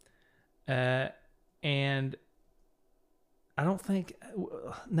actually, and. I don't think,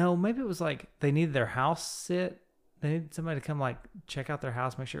 no, maybe it was like they needed their house sit. They needed somebody to come like check out their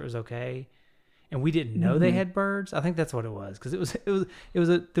house, make sure it was okay. And we didn't know they had birds. I think that's what it was. Cause there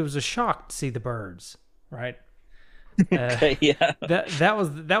was a shock to see the birds, right? Okay, yeah. That was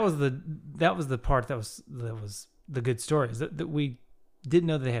the part that was the good story, is that we didn't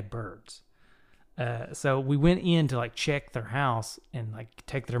know they had birds. So we went in to like check their house and like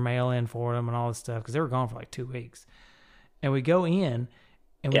take their mail in for them and all this stuff. Cause they were gone for like 2 weeks. And we go in,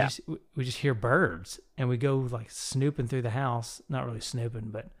 and we just hear birds, and we go like snooping through the house. Not really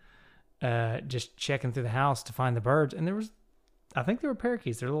snooping, but just checking through the house to find the birds. And I think they were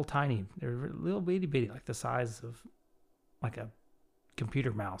parakeets. They're a little tiny. They're little bitty bitty, like the size of like a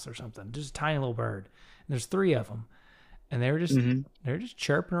computer mouse or something. Just a tiny little bird. And there's 3 of them, and they were just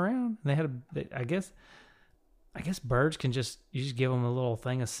chirping around. And I guess birds can you just give them a little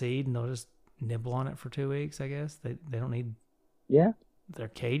thing of seed, and they'll just nibble on it for 2 weeks. I guess they don't need their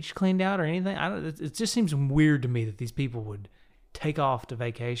cage cleaned out or anything. It just seems weird to me that these people would take off to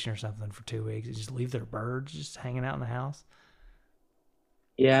vacation or something for 2 weeks and just leave their birds just hanging out in the house.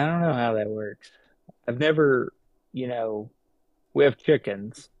 Yeah, I don't know how that works. I've never, we have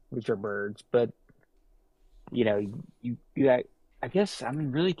chickens, which are birds, but I guess, I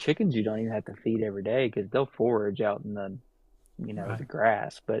mean, really, chickens you don't even have to feed every day because they'll forage out in the the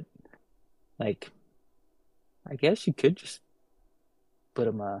grass. But like, I guess you could just put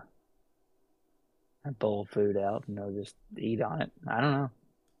them a bowl of food out and they'll just eat on it. I don't know.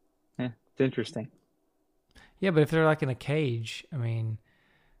 It's interesting. Yeah, but if they're like in a cage, I mean,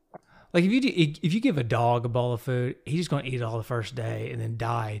 like if you give a dog a bowl of food, he's just going to eat it all the first day and then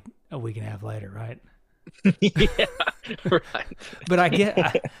die a week and a half later, right? Yeah, right. But I get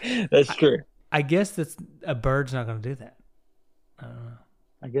that's true. I guess a bird's not going to do that. I don't know.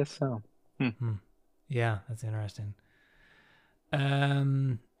 I guess so. Yeah, that's interesting.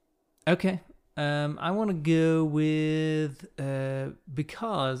 Okay. I want to go with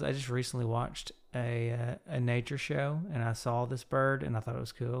because I just recently watched a nature show and I saw this bird and I thought it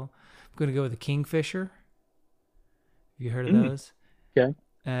was cool. I'm going to go with the kingfisher. Have you heard of those? Okay.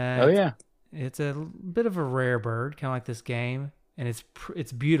 Oh yeah. It's a bit of a rare bird, kind of like this game, and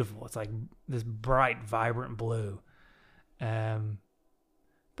it's beautiful. It's like this bright, vibrant blue.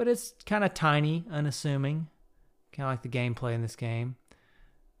 But it's kind of tiny, unassuming, kind of like the gameplay in this game.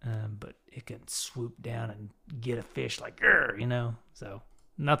 But it can swoop down and get a fish like, So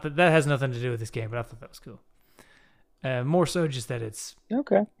not that has nothing to do with this game, but I thought that was cool. More so just that it's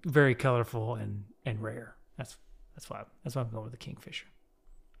very colorful and rare. That's why I'm going with the kingfisher.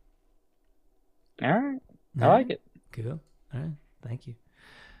 All right, I like it. Cool. All right, thank you.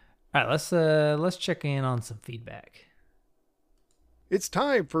 All right, let's check in on some feedback. It's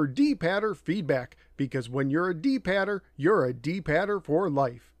time for D-Patter feedback, because when you're a D-Patter, you're a D-Patter for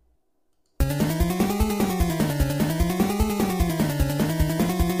life.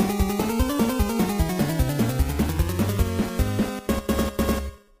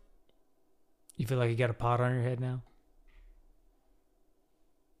 You feel like you got a pot on your head now?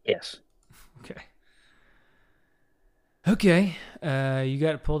 Yes. Okay. Okay. You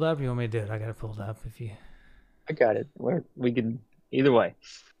got it pulled up? Or you want me to do it? I got it pulled up. I got it. We can either way.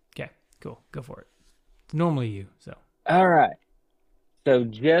 Okay. Cool. Go for it. It's normally you. So. All right. So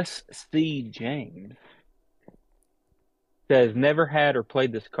Jess C. James says, never had or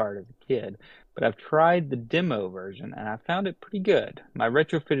played this card as a kid, but I've tried the demo version and I found it pretty good. My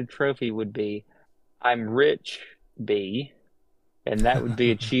retrofitted trophy would be I'm Rich B, and that would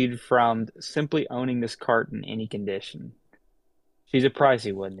be achieved from simply owning this cart in any condition. She's a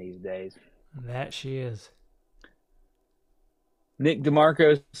pricey one these days. That she is. Nick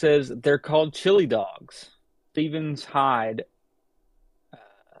DeMarco says they're called chili dogs. Stevens hide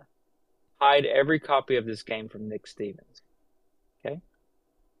every copy of this game from Nick Stevens. Okay.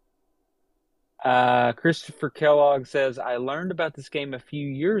 Christopher Kellogg says, I learned about this game a few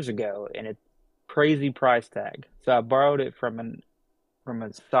years ago and it's crazy price tag. So I borrowed it from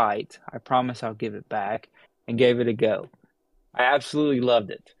a site. I promise I'll give it back, and gave it a go. I absolutely loved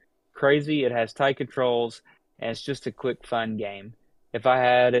it. Crazy, it has tight controls, and it's just a quick, fun game. If I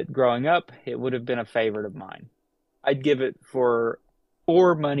had it growing up, it would have been a favorite of mine. I'd give it for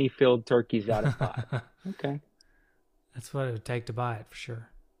 4 money-filled turkeys out of 5. Okay. That's what it would take to buy it, for sure.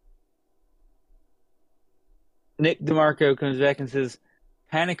 Nick DeMarco comes back and says,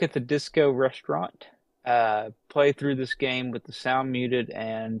 Panic at the Disco Restaurant. Play through this game with the sound muted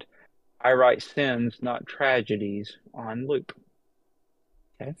and I write sins, not tragedies, on loop.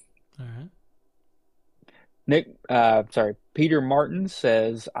 Okay. All right. Peter Martin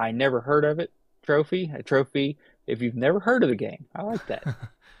says, I never heard of it. Trophy. A trophy if you've never heard of the game. I like that.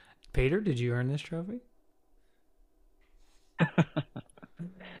 Peter, did you earn this trophy?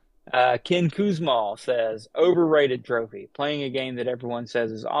 Ken Kuzmal says, overrated trophy. Playing a game that everyone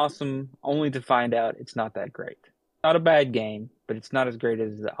says is awesome, only to find out it's not that great. Not a bad game, but it's not as great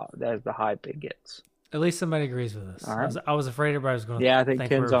as the hype it gets. At least somebody agrees with us. All right. I was afraid everybody was going to. Yeah, I think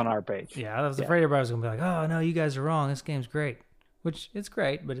Ken's on our page. Yeah, I was afraid everybody was going to be like, "Oh no, you guys are wrong. This game's great," which it's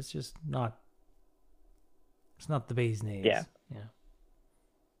great, but it's just not. It's not the bee's knees. Yeah.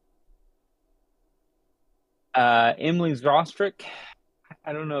 Yeah. Emily Zrostrick.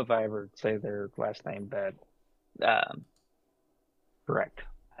 I don't know if I ever say their last name, but correct.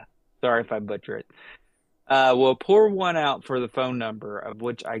 Sorry if I butcher it. We'll pour one out for the phone number, of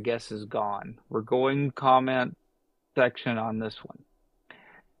which I guess is gone. We're going comment section on this one.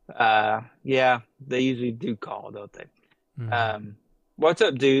 Yeah, they usually do call, don't they? Mm-hmm. What's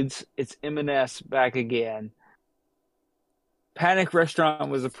up, dudes? It's M&S back again. Panic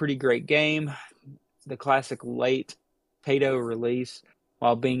Restaurant was a pretty great game. The classic late Tato release.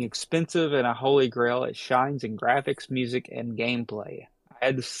 While being expensive and a holy grail, it shines in graphics, music, and gameplay. I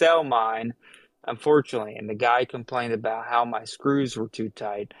had to sell mine, unfortunately, and the guy complained about how my screws were too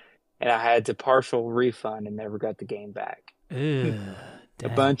tight, and I had to partial refund and never got the game back. Ew, a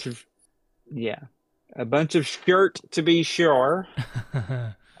bunch of shirt to be sure.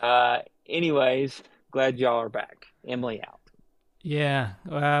 Anyways, glad y'all are back. Emily out. Yeah,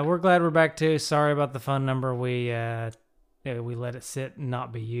 we're glad we're back too. Sorry about the phone number. We let it sit and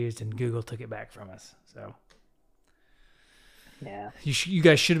not be used, and Google took it back from us. So yeah, you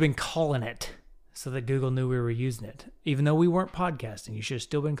guys should have been calling it so that Google knew we were using it, even though we weren't podcasting. You should have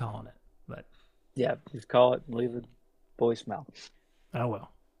still been calling it. But yeah, just call it and leave a voicemail. Oh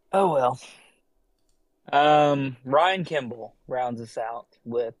well. Ryan Kimball rounds us out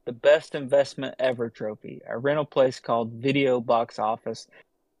with the best investment ever trophy, a rental place called Video Box Office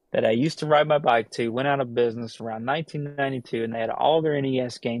that I used to ride my bike to, went out of business around 1992, and they had all their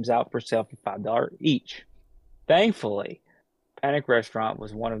NES games out for sale for $5 each. Thankfully, Panic Restaurant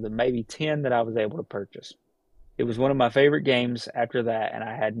was one of the maybe 10 that I was able to purchase. It was one of my favorite games after that, and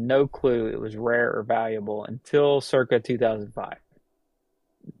I had no clue it was rare or valuable until circa 2005.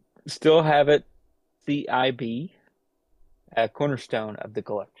 Still have it, CIB, a cornerstone of the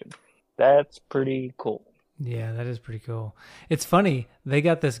collection. That's pretty cool. Yeah, that is pretty cool. It's funny, they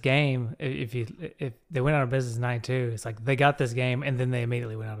got this game. If they went out of business in '92, it's like they got this game and then they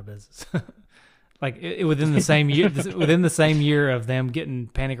immediately went out of business. Like within the same year, within the same year of them getting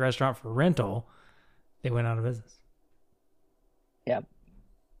Panic Restaurant for rental, they went out of business. Yep.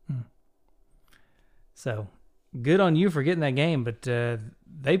 So good on you for getting that game, but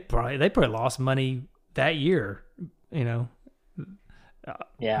they probably lost money that year. You know.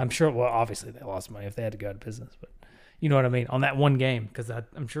 Yeah, I'm sure. Well, obviously they lost money if they had to go out of business, but you know what I mean on that one game, because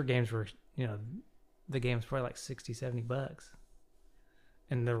I'm sure games were, the game's probably like $60-$70,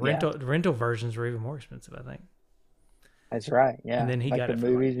 and the rental versions were even more expensive, I think. That's right. Yeah, and then he like got the it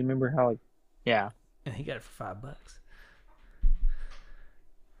movies. Remember how? Yeah, and he got it for $5.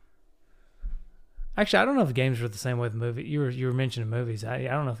 Actually, I don't know if games were the same way with movies. You were mentioning movies. I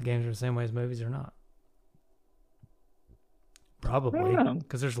don't know if the games are the same way as movies or not. Probably,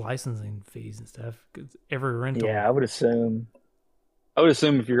 because there's licensing fees and stuff. 'Cause every rental. Yeah, I would assume.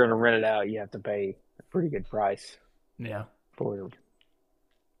 If you're going to rent it out, you have to pay a pretty good price. Yeah. For it.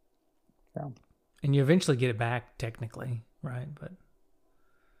 So. And you eventually get it back, technically, right? But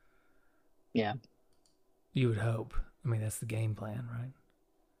yeah, you would hope. I mean, that's the game plan, right?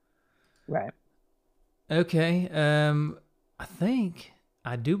 Right. Okay.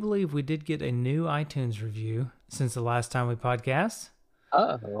 I do believe we did get a new iTunes review since the last time we podcast.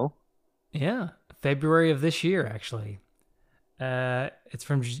 Oh. Yeah, February of this year, actually. It's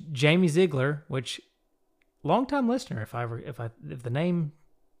from Jamie Ziegler, which longtime listener. If I remember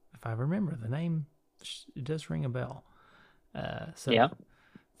the name, it does ring a bell. So yeah.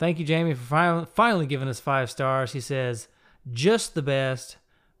 Thank you, Jamie, for finally giving us 5 stars. He says, "Just the best,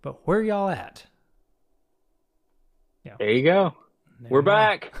 but where y'all at?" Yeah. There you go. We're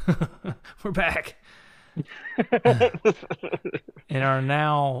back. We're back. In our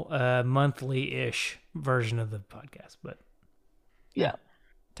now monthly-ish version of the podcast, but yeah,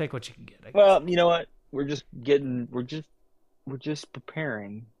 take what you can get. I guess. Well, you know what? We're just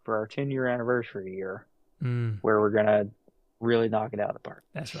preparing for our 10-year anniversary year, where we're gonna really knock it out of the park.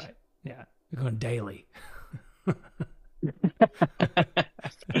 That's right. Yeah, we're going daily.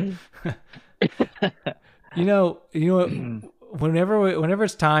 You know what? Whenever we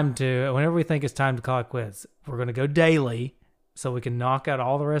think it's time to call it quits, we're going to go daily, so we can knock out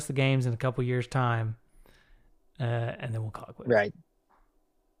all the rest of the games in a couple years' time, and then we'll call it quits. Right.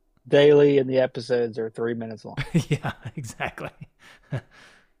 Daily, and the episodes are 3 minutes long. Yeah, exactly.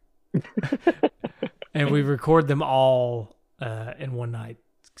 And we record them all in one night,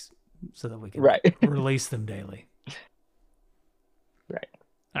 so that we can release them daily. Right.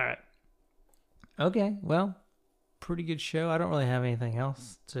 All right. Okay. Well, pretty good show. I don't really have anything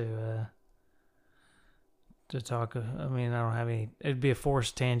else to talk. I mean, I don't have any. It'd be a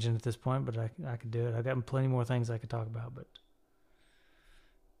forced tangent at this point, but I could do it. I've got plenty more things I could talk about, but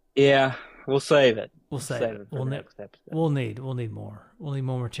yeah, we'll save it. We'll save it for the next episode. We'll need more. We'll need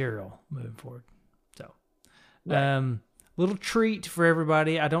more material moving forward. So, little treat for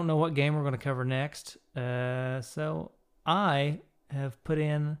everybody. I don't know what game we're going to cover next. So I have put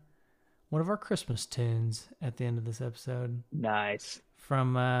in one of our Christmas tunes at the end of this episode. Nice.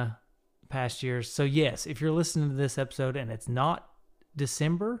 From past years. So yes, if you're listening to this episode and it's not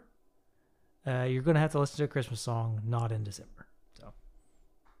December, you're going to have to listen to a Christmas song not in December. So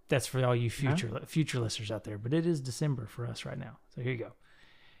that's for all you future listeners out there. But it is December for us right now. So here you go.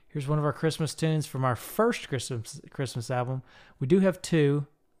 Here's one of our Christmas tunes from our first Christmas album. We do have 2.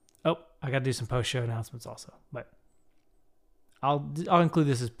 Oh, I got to do some post-show announcements also, but I'll include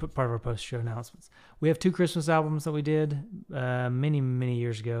this as part of our post-show announcements. We have 2 Christmas albums that we did many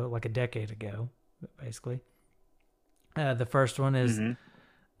years ago, like a decade ago, basically. The first one is,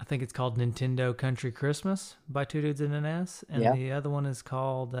 I think it's called Nintendo Country Christmas by Two Dudes and an S, and the other one is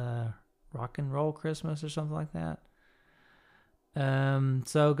called Rock and Roll Christmas or something like that.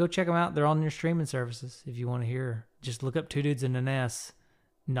 So go check them out. They're on your streaming services if you want to hear. Just look up Two Dudes and an S,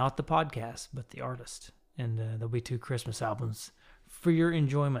 not the podcast, but the artist. And there'll be 2 Christmas albums for your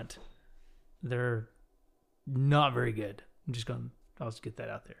enjoyment. They're not very good. I'll just get that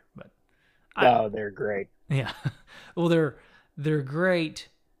out there. But they're great. Yeah. Well, they're great,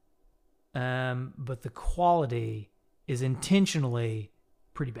 but the quality is intentionally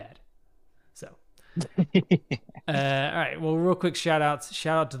pretty bad. So, all right. Well, real quick shout out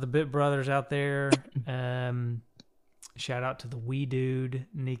to the Bit Brothers out there. Shout out to the Wee Dude,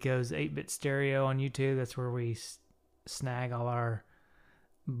 Nico's 8-Bit Stereo on YouTube. That's where we snag all our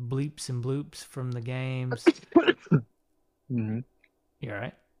bleeps and bloops from the games. You all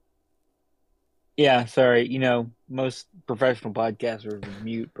right? Yeah, sorry. Most professional podcasters would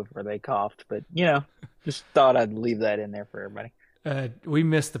mute before they coughed, but, just thought I'd leave that in there for everybody. We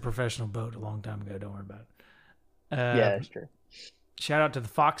missed the professional boat a long time ago. Don't worry about it. Yeah, that's true. Shout out to the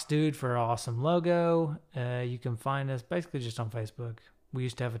Fox Dude for our awesome logo. You can find us basically just on Facebook. We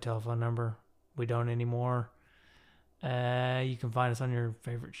used to have a telephone number. We don't anymore. You can find us on your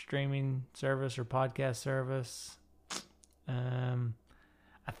favorite streaming service or podcast service.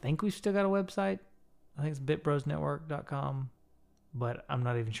 I think we've still got a website. I think it's bitbrosnetwork.com, but I'm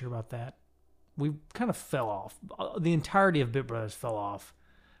not even sure about that. We kind of fell off. The entirety of Bit Brothers fell off.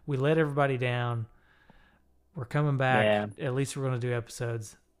 We let everybody down. We're coming back. Yeah. At least we're going to do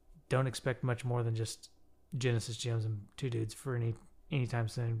episodes. Don't expect much more than just Genesis Gems and Two Dudes for anytime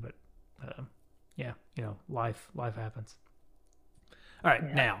soon. But life happens. All right,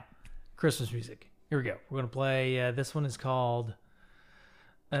 now Christmas music. Here we go. We're going to play, this one is called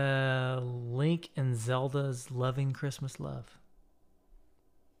Link and Zelda's Loving Christmas Love.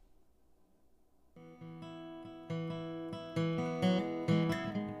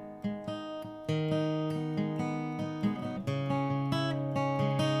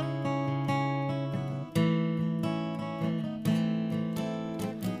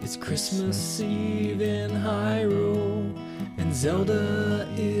 It's Christmas Eve in Hyrule, and Zelda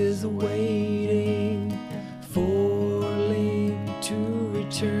is waiting for Link to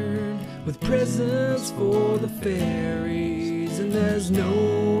return with presents for the fairies. And there's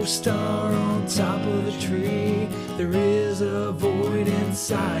no star on top of the tree. There is a void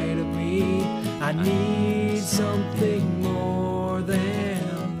inside of me. I need something more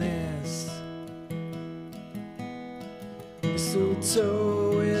than this.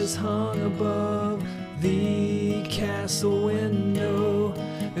 Mistletoe is hung above the castle window.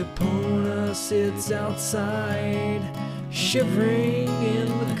 Epona sits outside, shivering in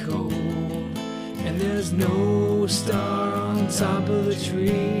the cold. And there's no star on top of the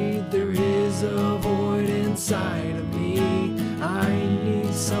tree. There is a void inside of me. I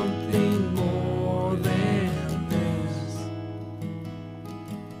need something more than this.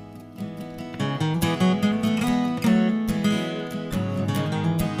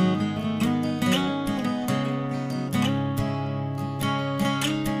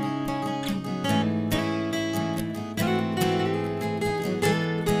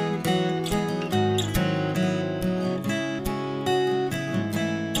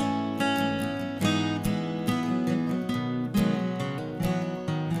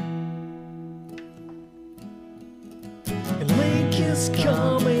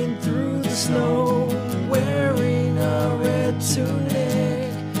 Coming through the snow, wearing a red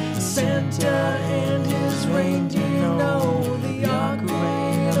tunic. Santa and his reindeer know the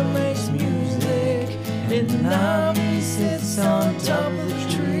ocarina makes music, and I